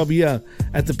fine job here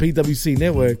at the PWC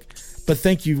network. But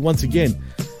thank you once again.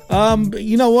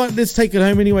 You know what? Let's take it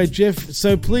home anyway, Jeff.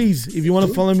 So please, if you want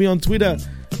to follow me on Twitter,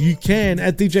 you can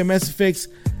at DJ MassFX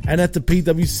and at the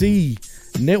PWC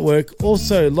Network.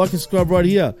 Also, like and subscribe right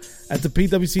here at the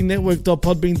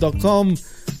pwcnetwork.podbean.com,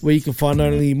 where you can find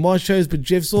not only my shows but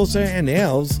Jeff's also and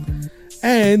ours.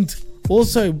 And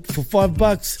also for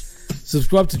 $5,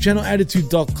 subscribe to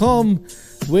channelattitude.com,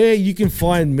 where you can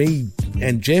find me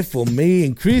and Jeff, or me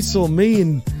and Chris, or me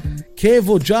and Kev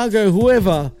or Jargo,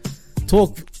 whoever,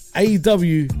 talk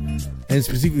AEW and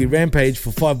specifically Rampage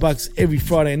for $5 every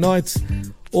Friday nights.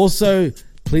 Also,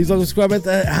 please like and subscribe at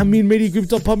the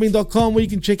HaminMediaGroup.podbean.com, where you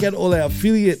can check out all our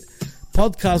affiliate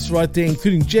podcasts right there,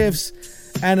 including Jeff's,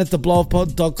 and at the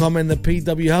blogpod.com and the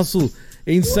PW Hustle.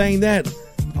 In saying that,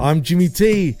 I'm Jimmy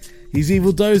T, his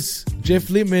Evil Dose, Jeff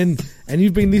Lippman, and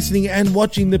you've been listening and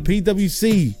watching the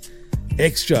PWC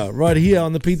Extra right here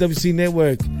on the PWC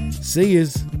Network. See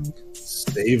yous.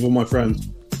 Stay evil, my friends.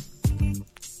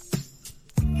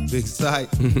 Big Sight,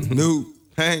 New,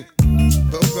 Hank,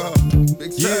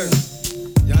 Big Sir.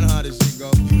 Y'all know how this shit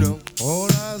go, you know. All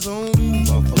eyes on me.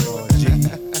 Motherfucker,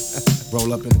 G.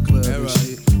 Roll up in the club and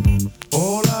shit.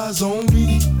 All eyes on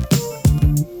me.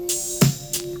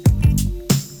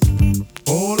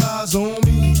 All eyes on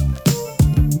me.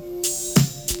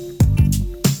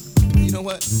 You know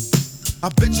what? I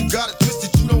bet you got it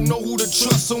twisted, you don't know who to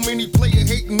trust. So many player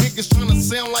hating niggas trying to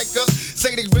sound like us.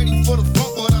 Say they ready for the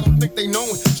funk, but I don't think they know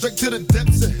it. Straight to the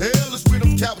depths of hell is where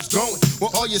them cowards going. Well,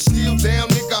 are you still down,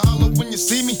 nigga? Holler when you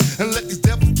see me. And let these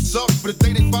devils be sorry for the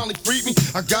day they finally freed me.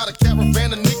 I got a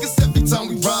caravan of niggas every time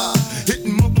we ride.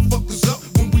 Hitting motherfuckers up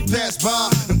when we pass by.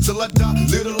 Until I die,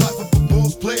 live the life of a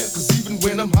boss player. Cause even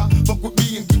when I'm high, fuck with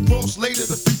me and get crossed later.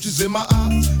 The future's in my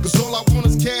eyes. Cause all I want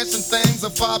is cash and things. A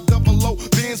 500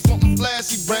 Benz wantin'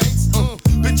 flashy rings.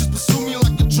 Bitches pursue me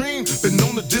like a dream. Been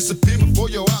known to disappear before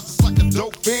your eyes, it's like a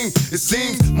dope thing. It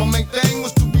seems my main thing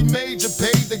was to be major.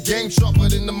 Paid the game sharper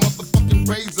than the motherfucking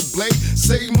razor blade.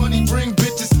 Save money, bring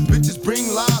bitches, bitches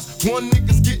bring lies. One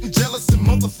nigga's getting jealous and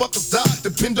motherfuckers die.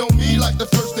 Depend on me like the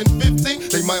first and 15.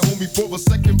 They might hold me for a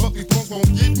second, but these punks won't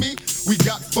get me. We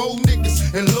got 4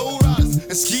 niggas and low riders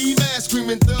and ski masks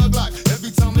screaming thug life.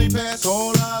 Every time they pass,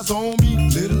 all eyes on me.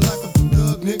 Live the life of a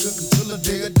thug nigga until the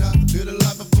day I die. Live the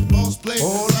life of a boss player.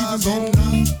 All eyes on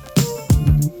me.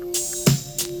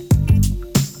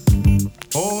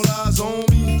 All eyes on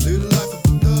me. Live the life of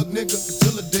a thug nigga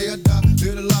until the day I die.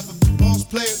 Live the life of a boss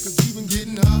player, cause we been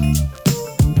getting high.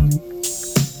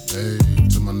 Hey,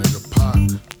 to my nigga Pac.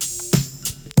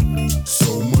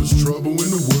 So much trouble in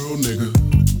the world, nigga.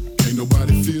 Ain't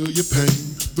nobody feel your pain.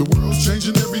 The world's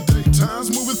changing every day, time's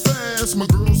moving fast. My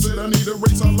girl said I need a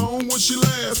race, how long will she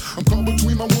last? I'm caught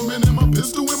between my woman and my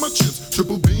pistol and my chips.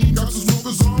 Triple beam, got some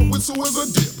smokers on, whistle as I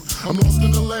dip. I'm lost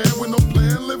in the land with no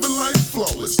plan, living life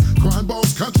flawless. Crime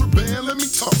balls, contraband, let me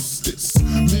toss this.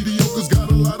 Mediocre's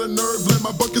got a lot of nerve, let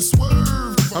my bucket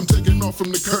swerve. I'm taking off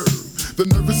from the curb. The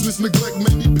nervousness, neglect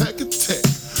made me pack a tech.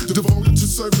 Devoted to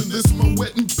serving this, my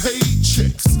wet and paid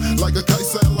checks. Like a kite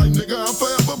satellite, nigga, I'm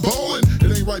forever ballin'.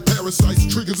 It ain't right, parasites,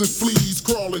 triggers and fleas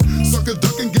crawling. Sucker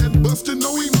duck and get busted,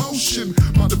 no emotion.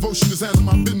 My devotion is handling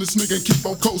my business, nigga, and keep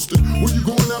on coasting. Where you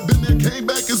going, I've been there, came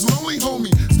back, it's lonely,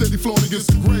 homie. Steady flowing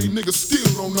against the grain, niggas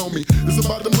still don't know me. It's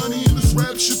about the money and this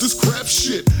rap shit, this crap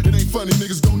shit. It ain't funny,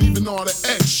 niggas don't even know how to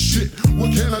act shit.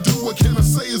 What can I do, what can I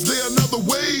say, is there another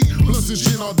way? Blunts and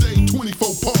gin all day,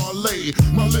 24 parlay.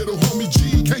 My little homie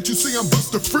G, can't you see I'm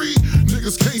buster free?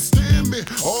 Niggas can't stand me,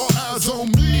 all eyes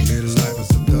on me. Live the life as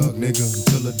a thug nigga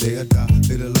until the day I die.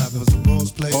 Live the life as a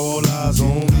boss player, all eyes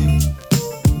on me.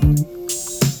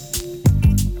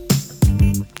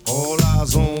 All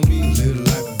eyes on me. Live the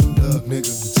life of a thug nigga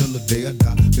until the day I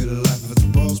die. Live the life as a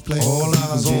boss player, all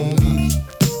eyes on me.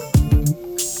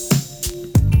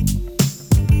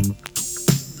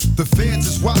 The feds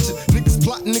is watching, niggas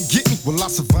plotting to get me. Will I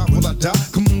survive, will I die?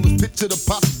 Come on, let's picture the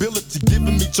possibility,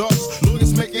 giving me charges.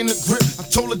 Lawyers making a grip, I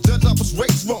told the judge I was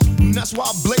raised wrong, and that's why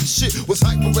I blaze shit. Was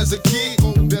hyper as a kid,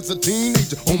 old as a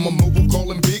teenager. On my mobile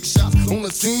calling big shots, on the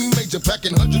scene major,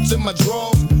 packing hundreds in my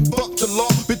drawers. Fuck the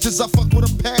law, bitches I fuck with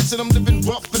a passion. I'm living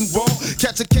rough and raw,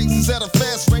 catching cases at a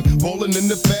fast rate, rolling in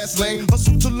the fast lane.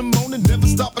 Hustle till the morning, never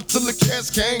stop until the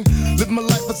cash came. Live my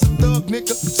life as a thug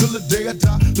nigga until the day I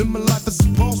die. Live my life as a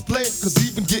boss player, cause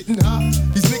even getting high.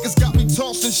 These niggas got me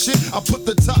tossing shit. I put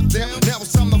the top down, now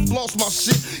it's time to floss my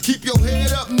shit. Keep your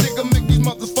head up, nigga, make these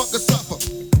motherfuckers suffer.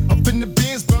 Up in the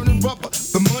bins, burning rubber.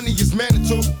 The money is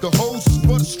mandatory, the hose is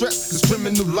for the strap. This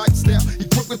criminal lifestyle,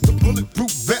 equipped with the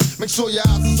bulletproof vest. Make sure your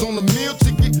eyes is on the meal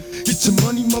ticket. Get your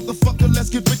money, motherfucker, let's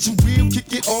get rich and real.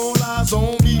 Kick it, all eyes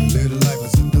on me. Live the life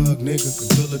as a thug nigga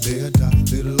until the day I die.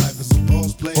 Live the life as a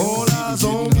boss player, all eyes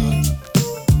on me.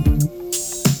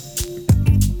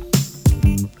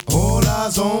 All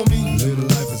eyes on me. Live the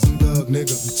life as a thug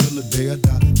nigga until the day I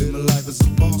die. Live the life as a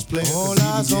boss player, all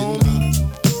eyes on me.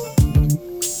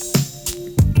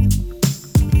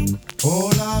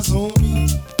 All eyes on me.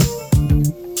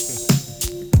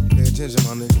 Pay attention,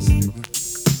 my niggas.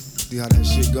 See how that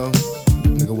shit go?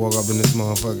 Nigga walk up in this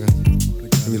motherfucker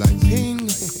and be like, ping.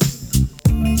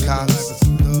 Cops, life as a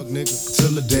thug nigga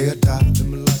till the day I die. Live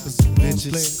my life as a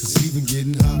bitches, cause even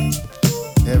getting hot.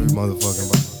 Every motherfucking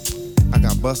body. I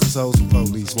got bustin' souls and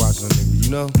police watching a nigga, you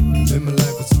know? Live my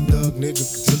life as a thug nigga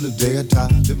till the day I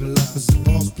die. Live my life as a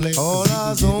boss player, all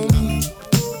eyes on me.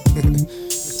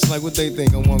 It's like what they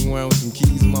think, I'm walking around with some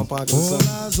keys in my pocket or something.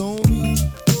 All eyes on me.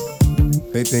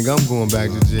 They think I'm going back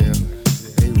to jail.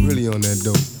 They really on that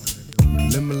dope.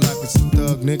 Living like it's a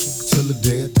thug, nigga, till the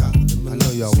day I die. I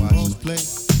know y'all watching.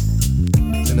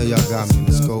 I know y'all got me in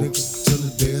the scope.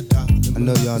 I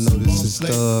know y'all know this is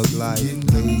thug life,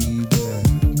 baby.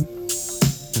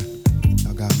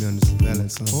 Y'all got me on the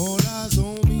surveillance. All eyes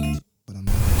on me.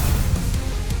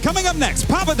 Coming up next,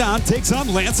 Papa Don takes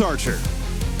on Lance Archer.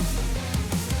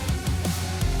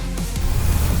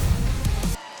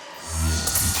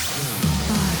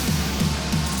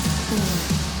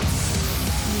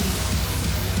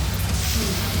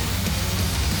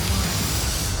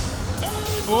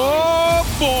 Oh,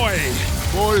 boy.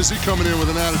 Boy, is he coming in with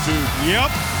an attitude.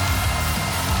 Yep.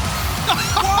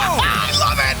 Whoa! I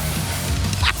love it.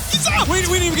 He's up. We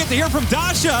didn't even get to hear from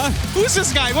Dasha. Who's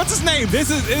this guy? What's his name?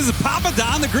 This is Papa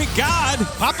Don, the Greek god.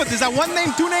 Papa, is that one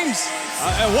name, two names?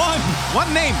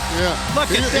 One name. Yeah.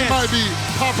 Look at this. It might be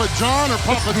Papa John or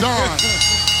Papa Don.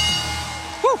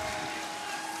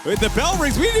 Wait, the bell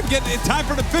rings. We didn't even get time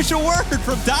for an official word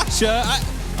from Dasha.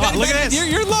 Look at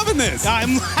this. You're loving this.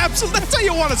 I'm absolutely. That's how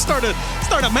you want to start a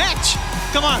match.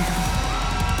 Come on.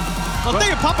 I'll tell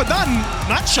you, Papa Don,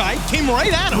 not shy, came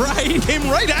right at him. Right. Came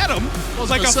right at him.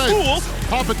 Like a fool.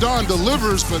 Papa Don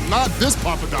delivers, but not this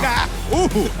Papa Don.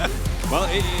 Ooh. Well,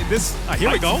 this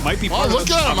here we go. Might be part look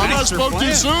of at him. I might spoke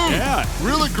too soon. Yeah.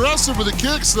 Real aggressive with the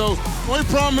kicks, though. Only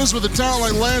problem is with a talent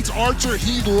like Lance Archer,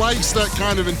 he likes that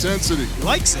kind of intensity. He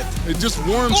likes it. It just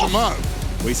warms him up.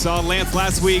 We saw Lance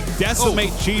last week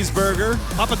decimate Cheeseburger.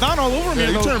 Papa Don all over me.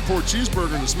 Yeah, he turned poor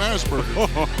Cheeseburger into Smash Burger.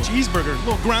 Cheeseburger,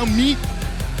 little ground meat.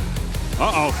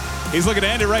 Uh-oh. He's looking to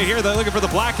end it right here. They're looking for the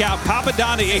blackout. Papa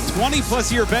Don, a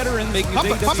 20-plus year veteran, making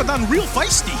Papa Don real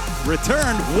feisty.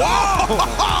 Returned. Whoa!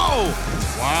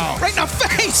 Wow. Right in the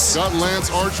face. Got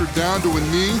Lance Archer down to a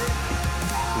knee.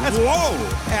 Whoa.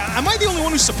 Am I the only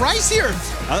one who's surprised here?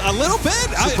 A little bit.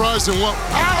 Surprised in what?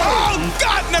 Oh,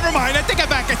 God, never mind. I take it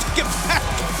back.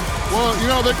 Well, you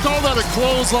know, they call that a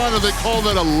clothesline or they call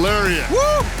that a lariat.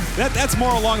 Woo! That's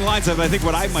more along the lines of, I think,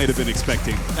 what I might have been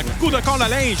expecting. La coup de con la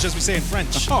linge, as we say in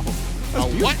French. Oh, that's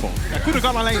beautiful. La coup de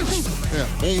con la linge. Yeah,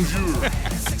 bonjour.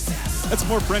 That's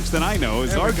more French than I know.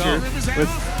 Is Archer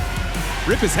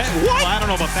rip his head? What? Well, I don't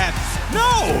know about that.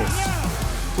 No!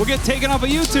 We'll get taken off of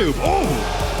YouTube.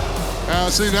 Oh!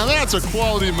 See, now that's a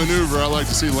quality maneuver I like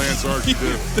to see Lance Archer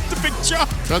do. That's a big jump.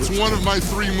 That's one of my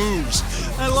 3 moves.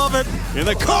 I love it. In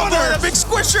the corner. Oh, a big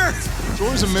squisher. It's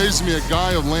always amazed me a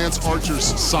guy of Lance Archer's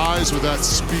size with that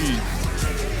speed.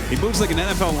 He moves like an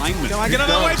NFL lineman. Come on, get out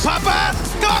of the way, Papa.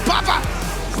 Come on, Papa.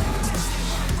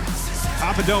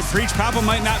 Papa don't preach. Papa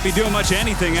might not be doing much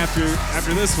anything after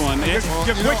this one. You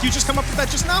just come up with that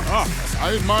just now? Oh,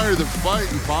 I admire the fight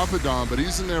in Papa Don, but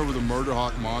he's in there with a Murder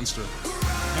Hawk monster.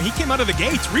 And he came out of the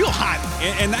gates real hot.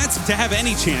 And that's to have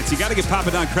any chance. You got to give Papa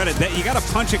Don credit. That you got to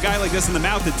punch a guy like this in the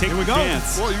mouth and take a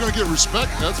chance. Well, you're going to get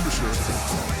respect, that's for sure.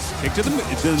 Kick to the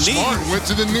knee. Smart, went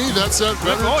to the knee. That's that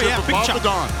veteran trip of Papa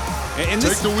Don. And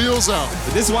take the wheels out.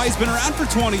 This is why he's been around for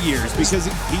 20 years, because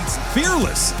he's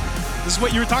fearless. This is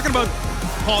what you were talking about,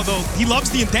 Paul, though. He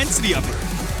loves the intensity of it.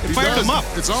 It fired him up.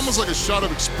 It's almost like a shot of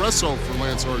espresso for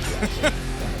Lance Archer.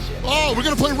 Oh, we're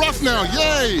going to play rough now.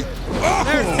 Yay. Oh,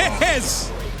 there it is.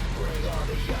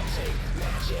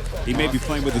 He may be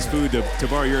playing with his food to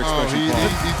borrow your expression, Paul.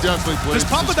 He definitely plays.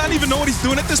 Does Papa Don even know what he's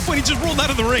doing at this point? He just rolled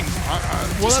out of the ring.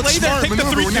 Well, just that's lay there, smart take the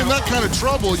maneuver. 3 When you're in count. that kind of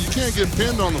trouble, you can't get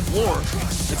pinned on the floor.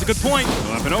 That's a good point.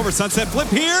 Up and over, sunset flip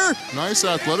here. Nice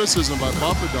athleticism by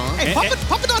Papa Don. Hey,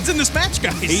 Papa Don's in this match,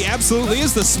 guys. He absolutely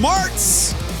is. The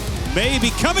smarts may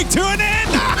be coming to an end.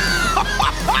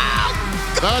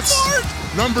 That's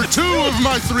number 2 of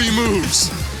my 3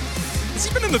 moves. Has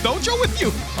he been in the dojo with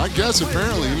you? I guess,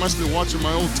 apparently. He must be watching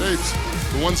my old tapes.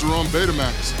 The ones that are on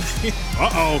Betamax.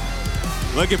 Uh-oh.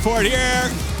 Looking for it here.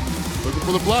 Looking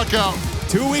for the blackout.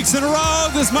 2 weeks in a row.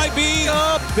 This might be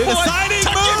the deciding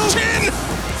move.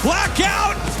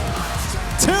 Blackout.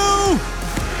 2.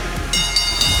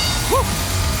 Woo.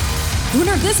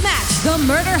 Winner of this match, the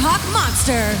Murder Hawk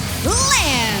Monster,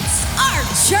 Lance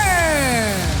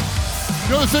Archer.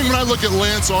 The other thing when I look at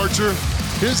Lance Archer,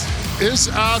 his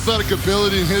athletic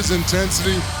ability and his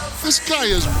intensity, this guy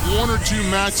is 1 or 2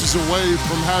 matches away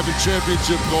from having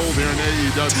championship gold here in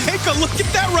AEW. Take a look at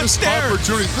that right there.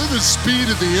 Opportunity. Look at the speed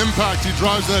of the impact he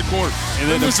drives that corner.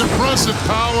 And then this impressive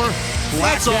power.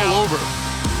 That's all over.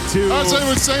 As they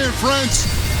would say in French,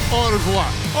 au revoir.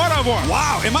 Au revoir.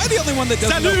 Wow. Am I the only one that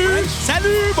doesn't know French?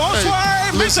 Salut. Bonsoir.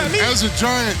 Hey, listen, as a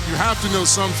giant, you have to know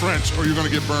some French or you're going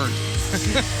to get burned.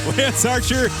 Lance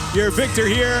Archer, your victor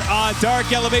here on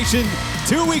Dark Elevation.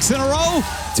 2 weeks in a row,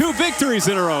 2 victories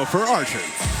in a row for Archer.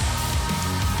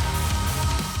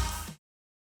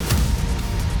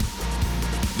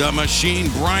 The Machine,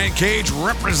 Brian Cage,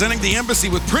 representing the Embassy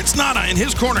with Prince Nana in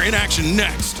his corner in action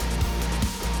next.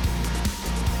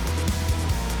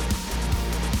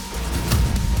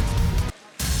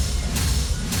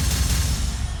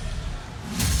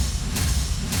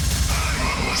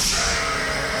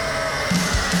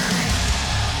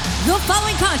 The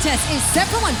following contest is set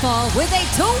for one fall with a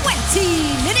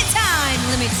 20-minute time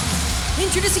limit.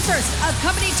 Introducing first,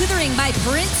 accompanied to the ring by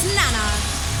Prince Nana,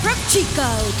 from Chico,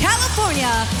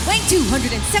 California, weighing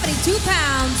 272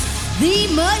 pounds, the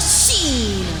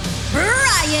Machine,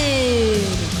 Brian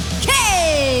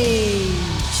Cage.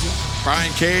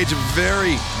 Brian Cage, a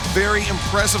very, very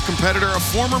impressive competitor, a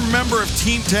former member of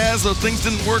Team Taz, though things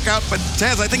didn't work out. But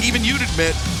Taz, I think even you'd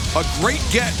admit, a great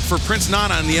get for Prince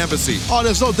Nana in the Embassy. Oh,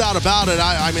 there's no doubt about it.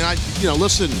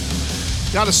 Listen,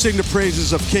 got to sing the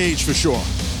praises of Cage for sure.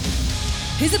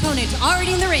 His opponent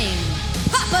already in the ring,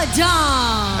 Papa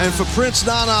Don. And for Prince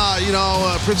Nana,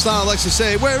 Prince Nana likes to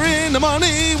say, we're in the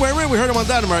money, we heard him on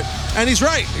Dynamite. And he's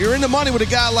right. You're in the money with a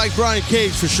guy like Brian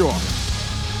Cage for sure.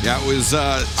 Yeah, it was...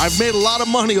 I've made a lot of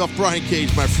money off Brian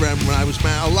Cage, my friend, when I was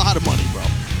a lot of money, bro.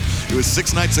 It was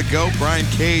 6 nights ago. Brian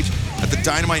Cage, at the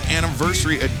Dynamite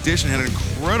Anniversary Edition, had an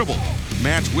incredible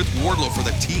match with Wardlow for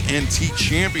the TNT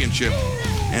Championship.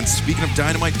 And speaking of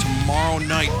Dynamite, tomorrow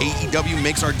night, AEW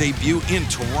makes our debut in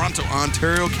Toronto,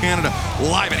 Ontario, Canada.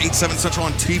 Live at 8/7 Central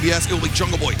on TBS. It will be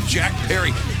Jungle Boy Jack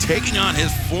Perry taking on his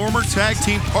former tag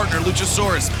team partner,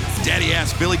 Luchasaurus. Daddy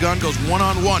Ass Billy Gunn goes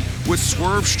one-on-one with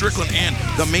Swerve Strickland, and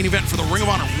the main event for the Ring of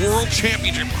Honor World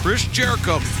Championship, Chris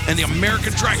Jericho and the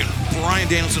American Dragon, Bryan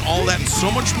Danielson. All that and so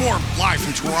much more live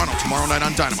from Toronto tomorrow night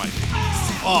on Dynamite.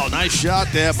 Oh, nice shot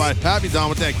there by Pappy Don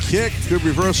with that kick. Good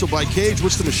reversal by Cage.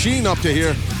 What's the Machine up to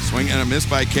here? Swing and a miss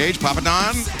by Cage. Papa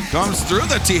Don comes through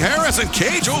the Tijeras, and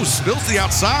Cage, spills to the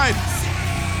outside.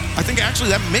 I think actually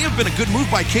that may have been a good move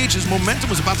by Cage. His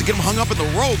momentum was about to get him hung up in the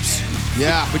ropes.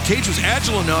 Yeah. But Cage was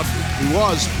agile enough. He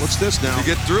was. What's this now? To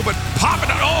get through, but Papa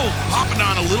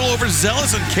Don a little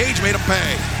overzealous, and Cage made him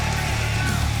pay.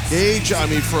 Cage,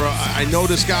 I know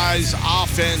this guy's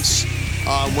offense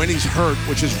when he's hurt,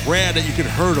 which is rare that you can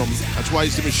hurt him. That's why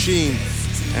he's the Machine.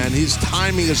 And his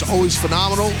timing is always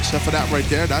phenomenal, except for that right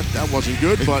there. That wasn't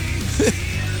good, but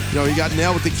he got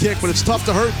nailed with the kick. But it's tough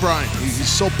to hurt Brian. He's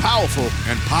so powerful.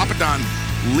 And Papa Don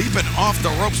leaping off the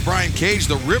ropes. Brian Cage,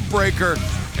 the rib breaker,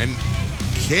 and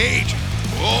Cage,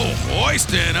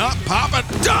 hoisting up Papa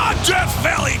Don. Death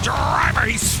Valley driver.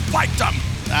 He spiked him.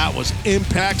 That was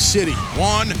Impact City.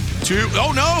 1, 2.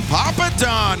 Oh no! Papa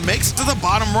Don makes it to the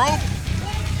bottom rope.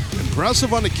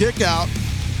 Impressive on the kick out.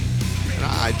 And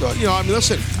I thought,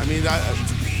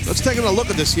 let's take a look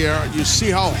at this here. You see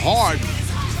how hard.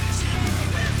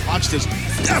 Watch this.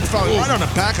 That's probably right on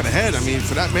the back of the head.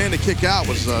 For that man to kick out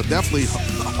was definitely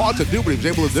hard to do, but he was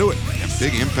able to do it. Yeah,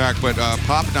 big impact, but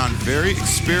Papa Don, very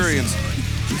experienced.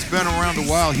 He's been around a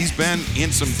while. He's been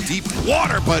in some deep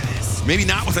water, but maybe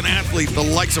not with an athlete the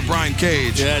likes of Brian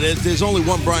Cage. Yeah, there's only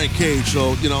one Brian Cage,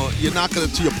 so, you're not going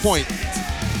to your point,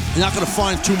 you're not going to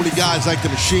find too many guys like the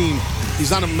Machine. He's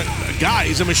not a guy,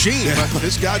 he's a machine. Yeah. But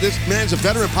this man's a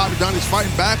veteran. Papa Don is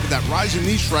fighting back with that rising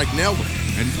knee strike, nailed him.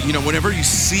 And, whenever you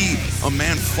see a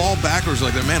man fall backwards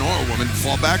like that, a man or a woman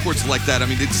fall backwards like that,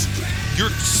 you're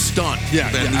stunned.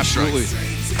 Yeah, absolutely.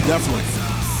 Definitely.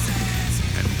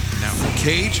 And now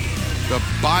Cage, the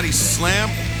body slam,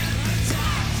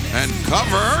 and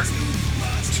cover.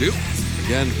 2.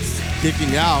 Again,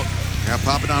 kicking out. Yeah,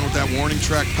 Papa Don with that warning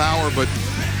track power, but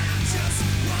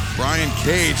Brian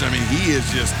Cage, he is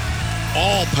just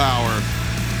all power.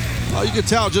 Well, you can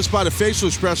tell just by the facial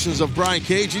expressions of Brian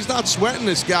Cage. He's not sweating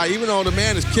this guy, even though the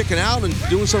man is kicking out and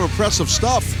doing some impressive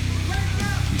stuff.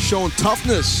 He's showing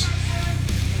toughness.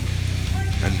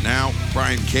 And now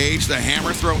Brian Cage, the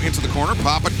hammer throw into the corner.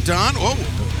 Papa Don,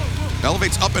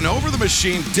 elevates up and over the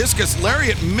Machine. Discus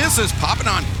lariat misses. Papa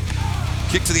Don,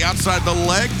 kick to the outside of the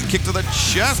leg, kick to the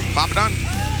chest. Papa Don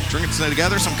stringing it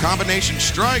together, some combination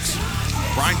strikes.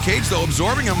 Brian Cage, though,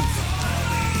 absorbing him.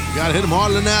 You got to hit him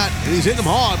harder than that. And he's hitting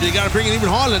him hard, but you got to bring it even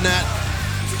harder than that.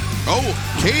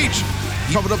 Cage.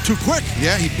 Covered up too quick.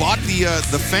 Yeah, he bought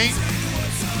the feint.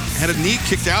 Had a knee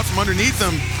kicked out from underneath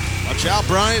him. Watch out,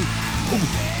 Brian.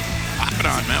 Papa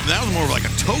Don, man. That was more like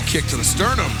a toe kick to the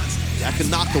sternum. That can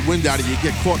knock the wind out of you.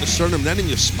 Get caught in the sternum, then in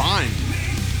your spine.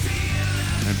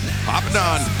 And Papa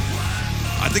Don,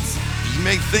 I think you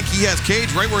may think he has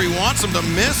Cage right where he wants him to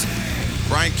miss.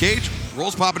 Brian Cage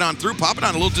rolls Papa Don through. Papa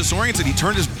Don a little disoriented. He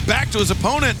turned his back to his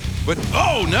opponent, but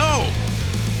oh no!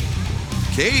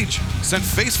 Cage sent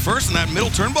face first in that middle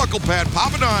turnbuckle pad.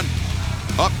 Papa Don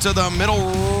up to the middle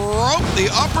rope, the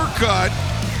uppercut.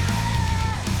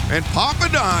 And Papa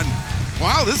Don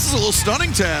Wow, this is a little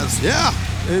stunning, Taz. Yeah,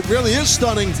 it really is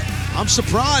stunning. I'm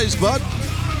surprised, but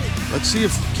let's see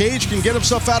if Cage can get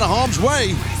himself out of harm's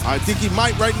way. I think he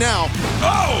might right now.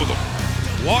 Oh,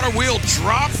 the water wheel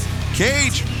drop.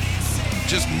 Cage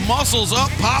just muscles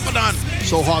up Papadon.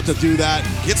 So hard to do that.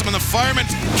 Gets him in the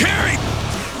fireman's carry.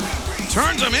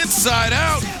 Turns him inside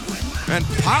out. And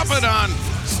Papadon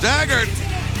staggered.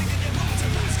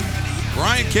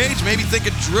 Brian Cage maybe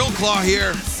thinking drill claw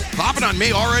here. Papadon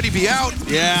may already be out.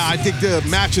 Yeah, I think the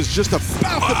match is just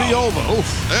about to be over.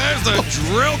 Oof. There's the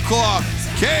drill claw.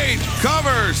 Cage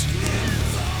covers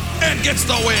and gets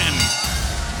the win.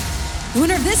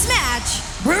 Winner of this match,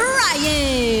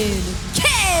 Brian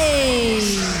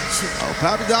Cage. Oh,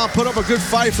 Papadon put up a good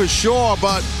fight for sure,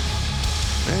 but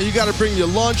man, you got to bring your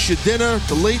lunch, your dinner,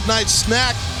 the late night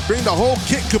snack, bring the whole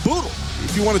kit and caboodle.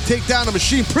 If you want to take down the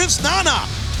machine, Prince Nana,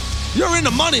 you're in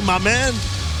the money, my man.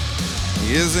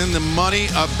 He is in the money.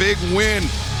 A big win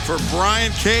for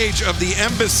Brian Cage of the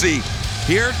Embassy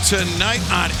here tonight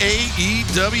on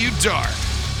AEW Dark.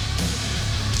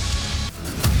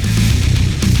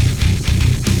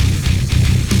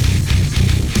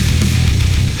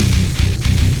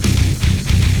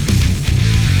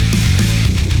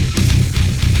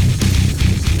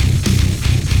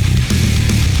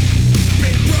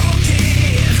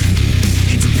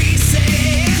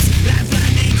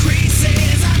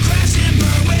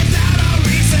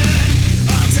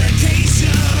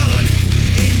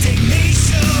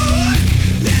 Indignation,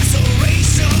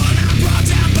 laceration, I brought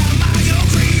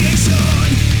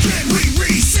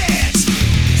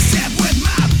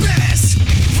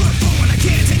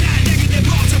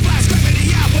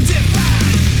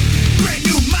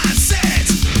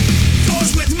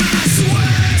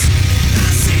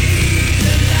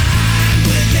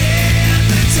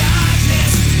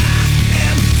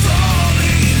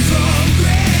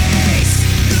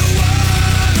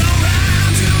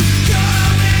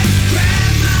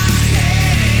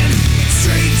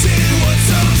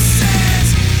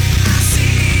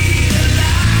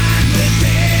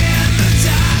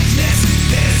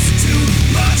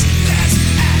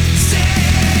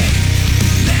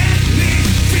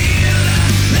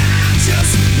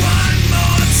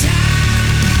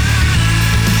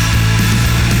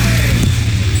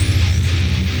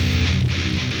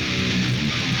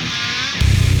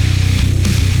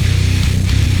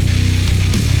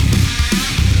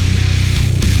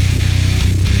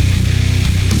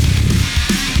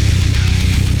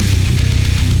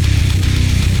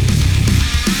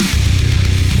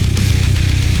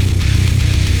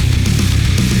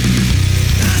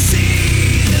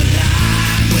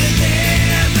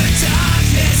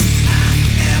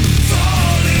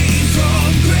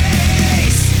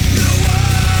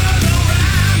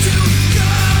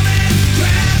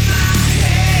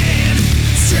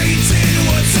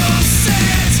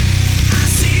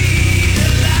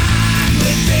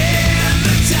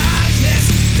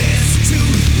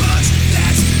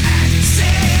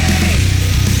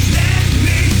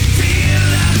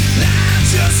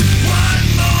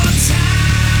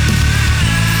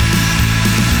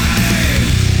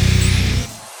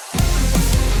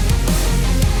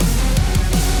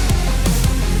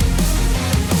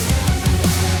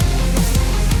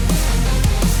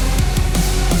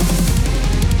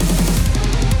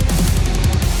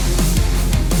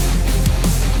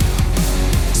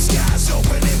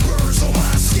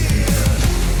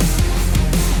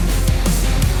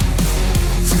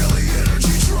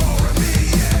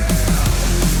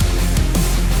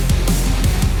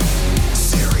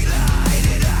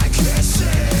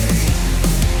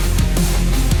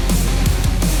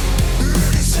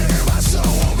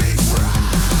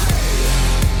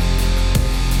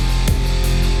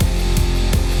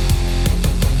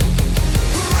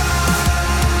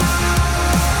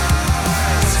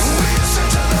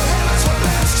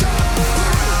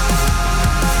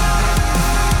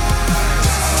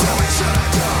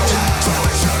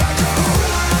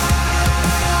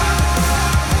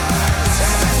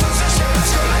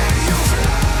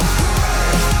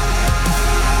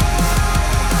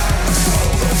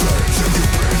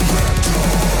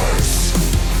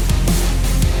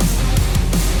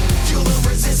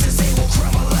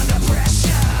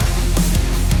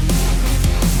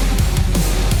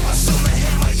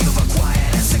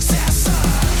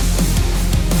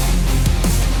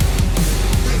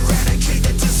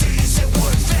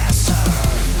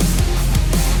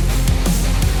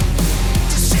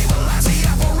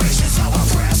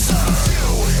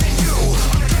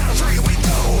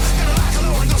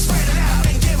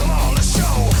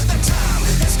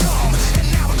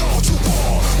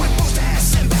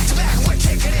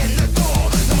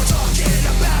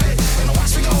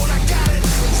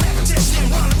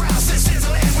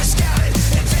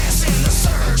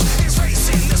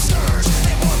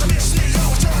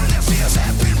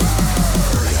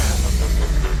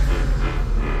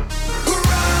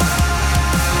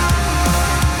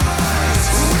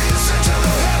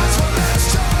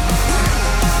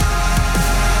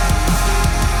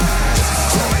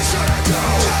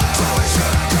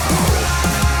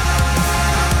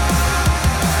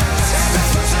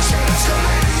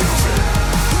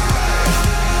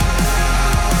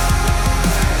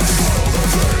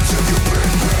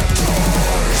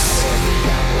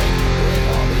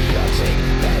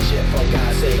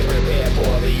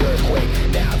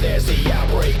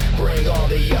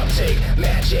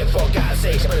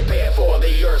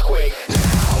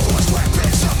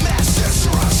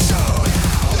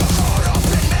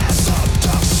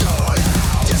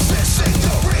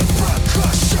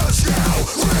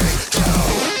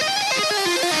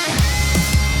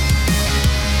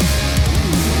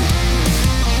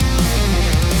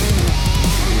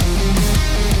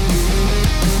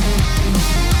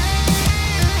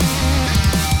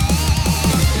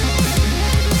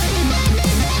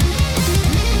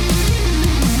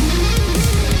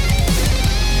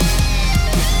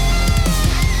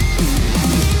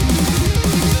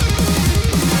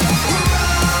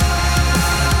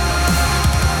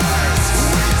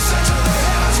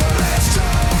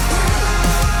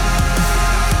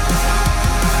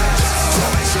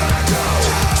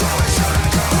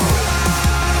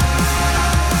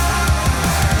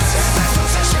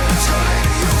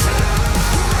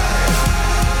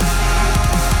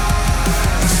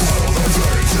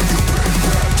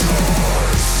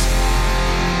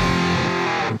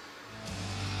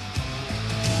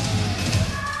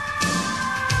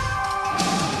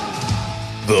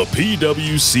The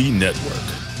PWC Network.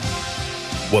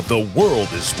 What the world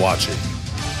is watching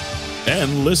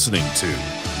and listening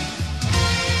to.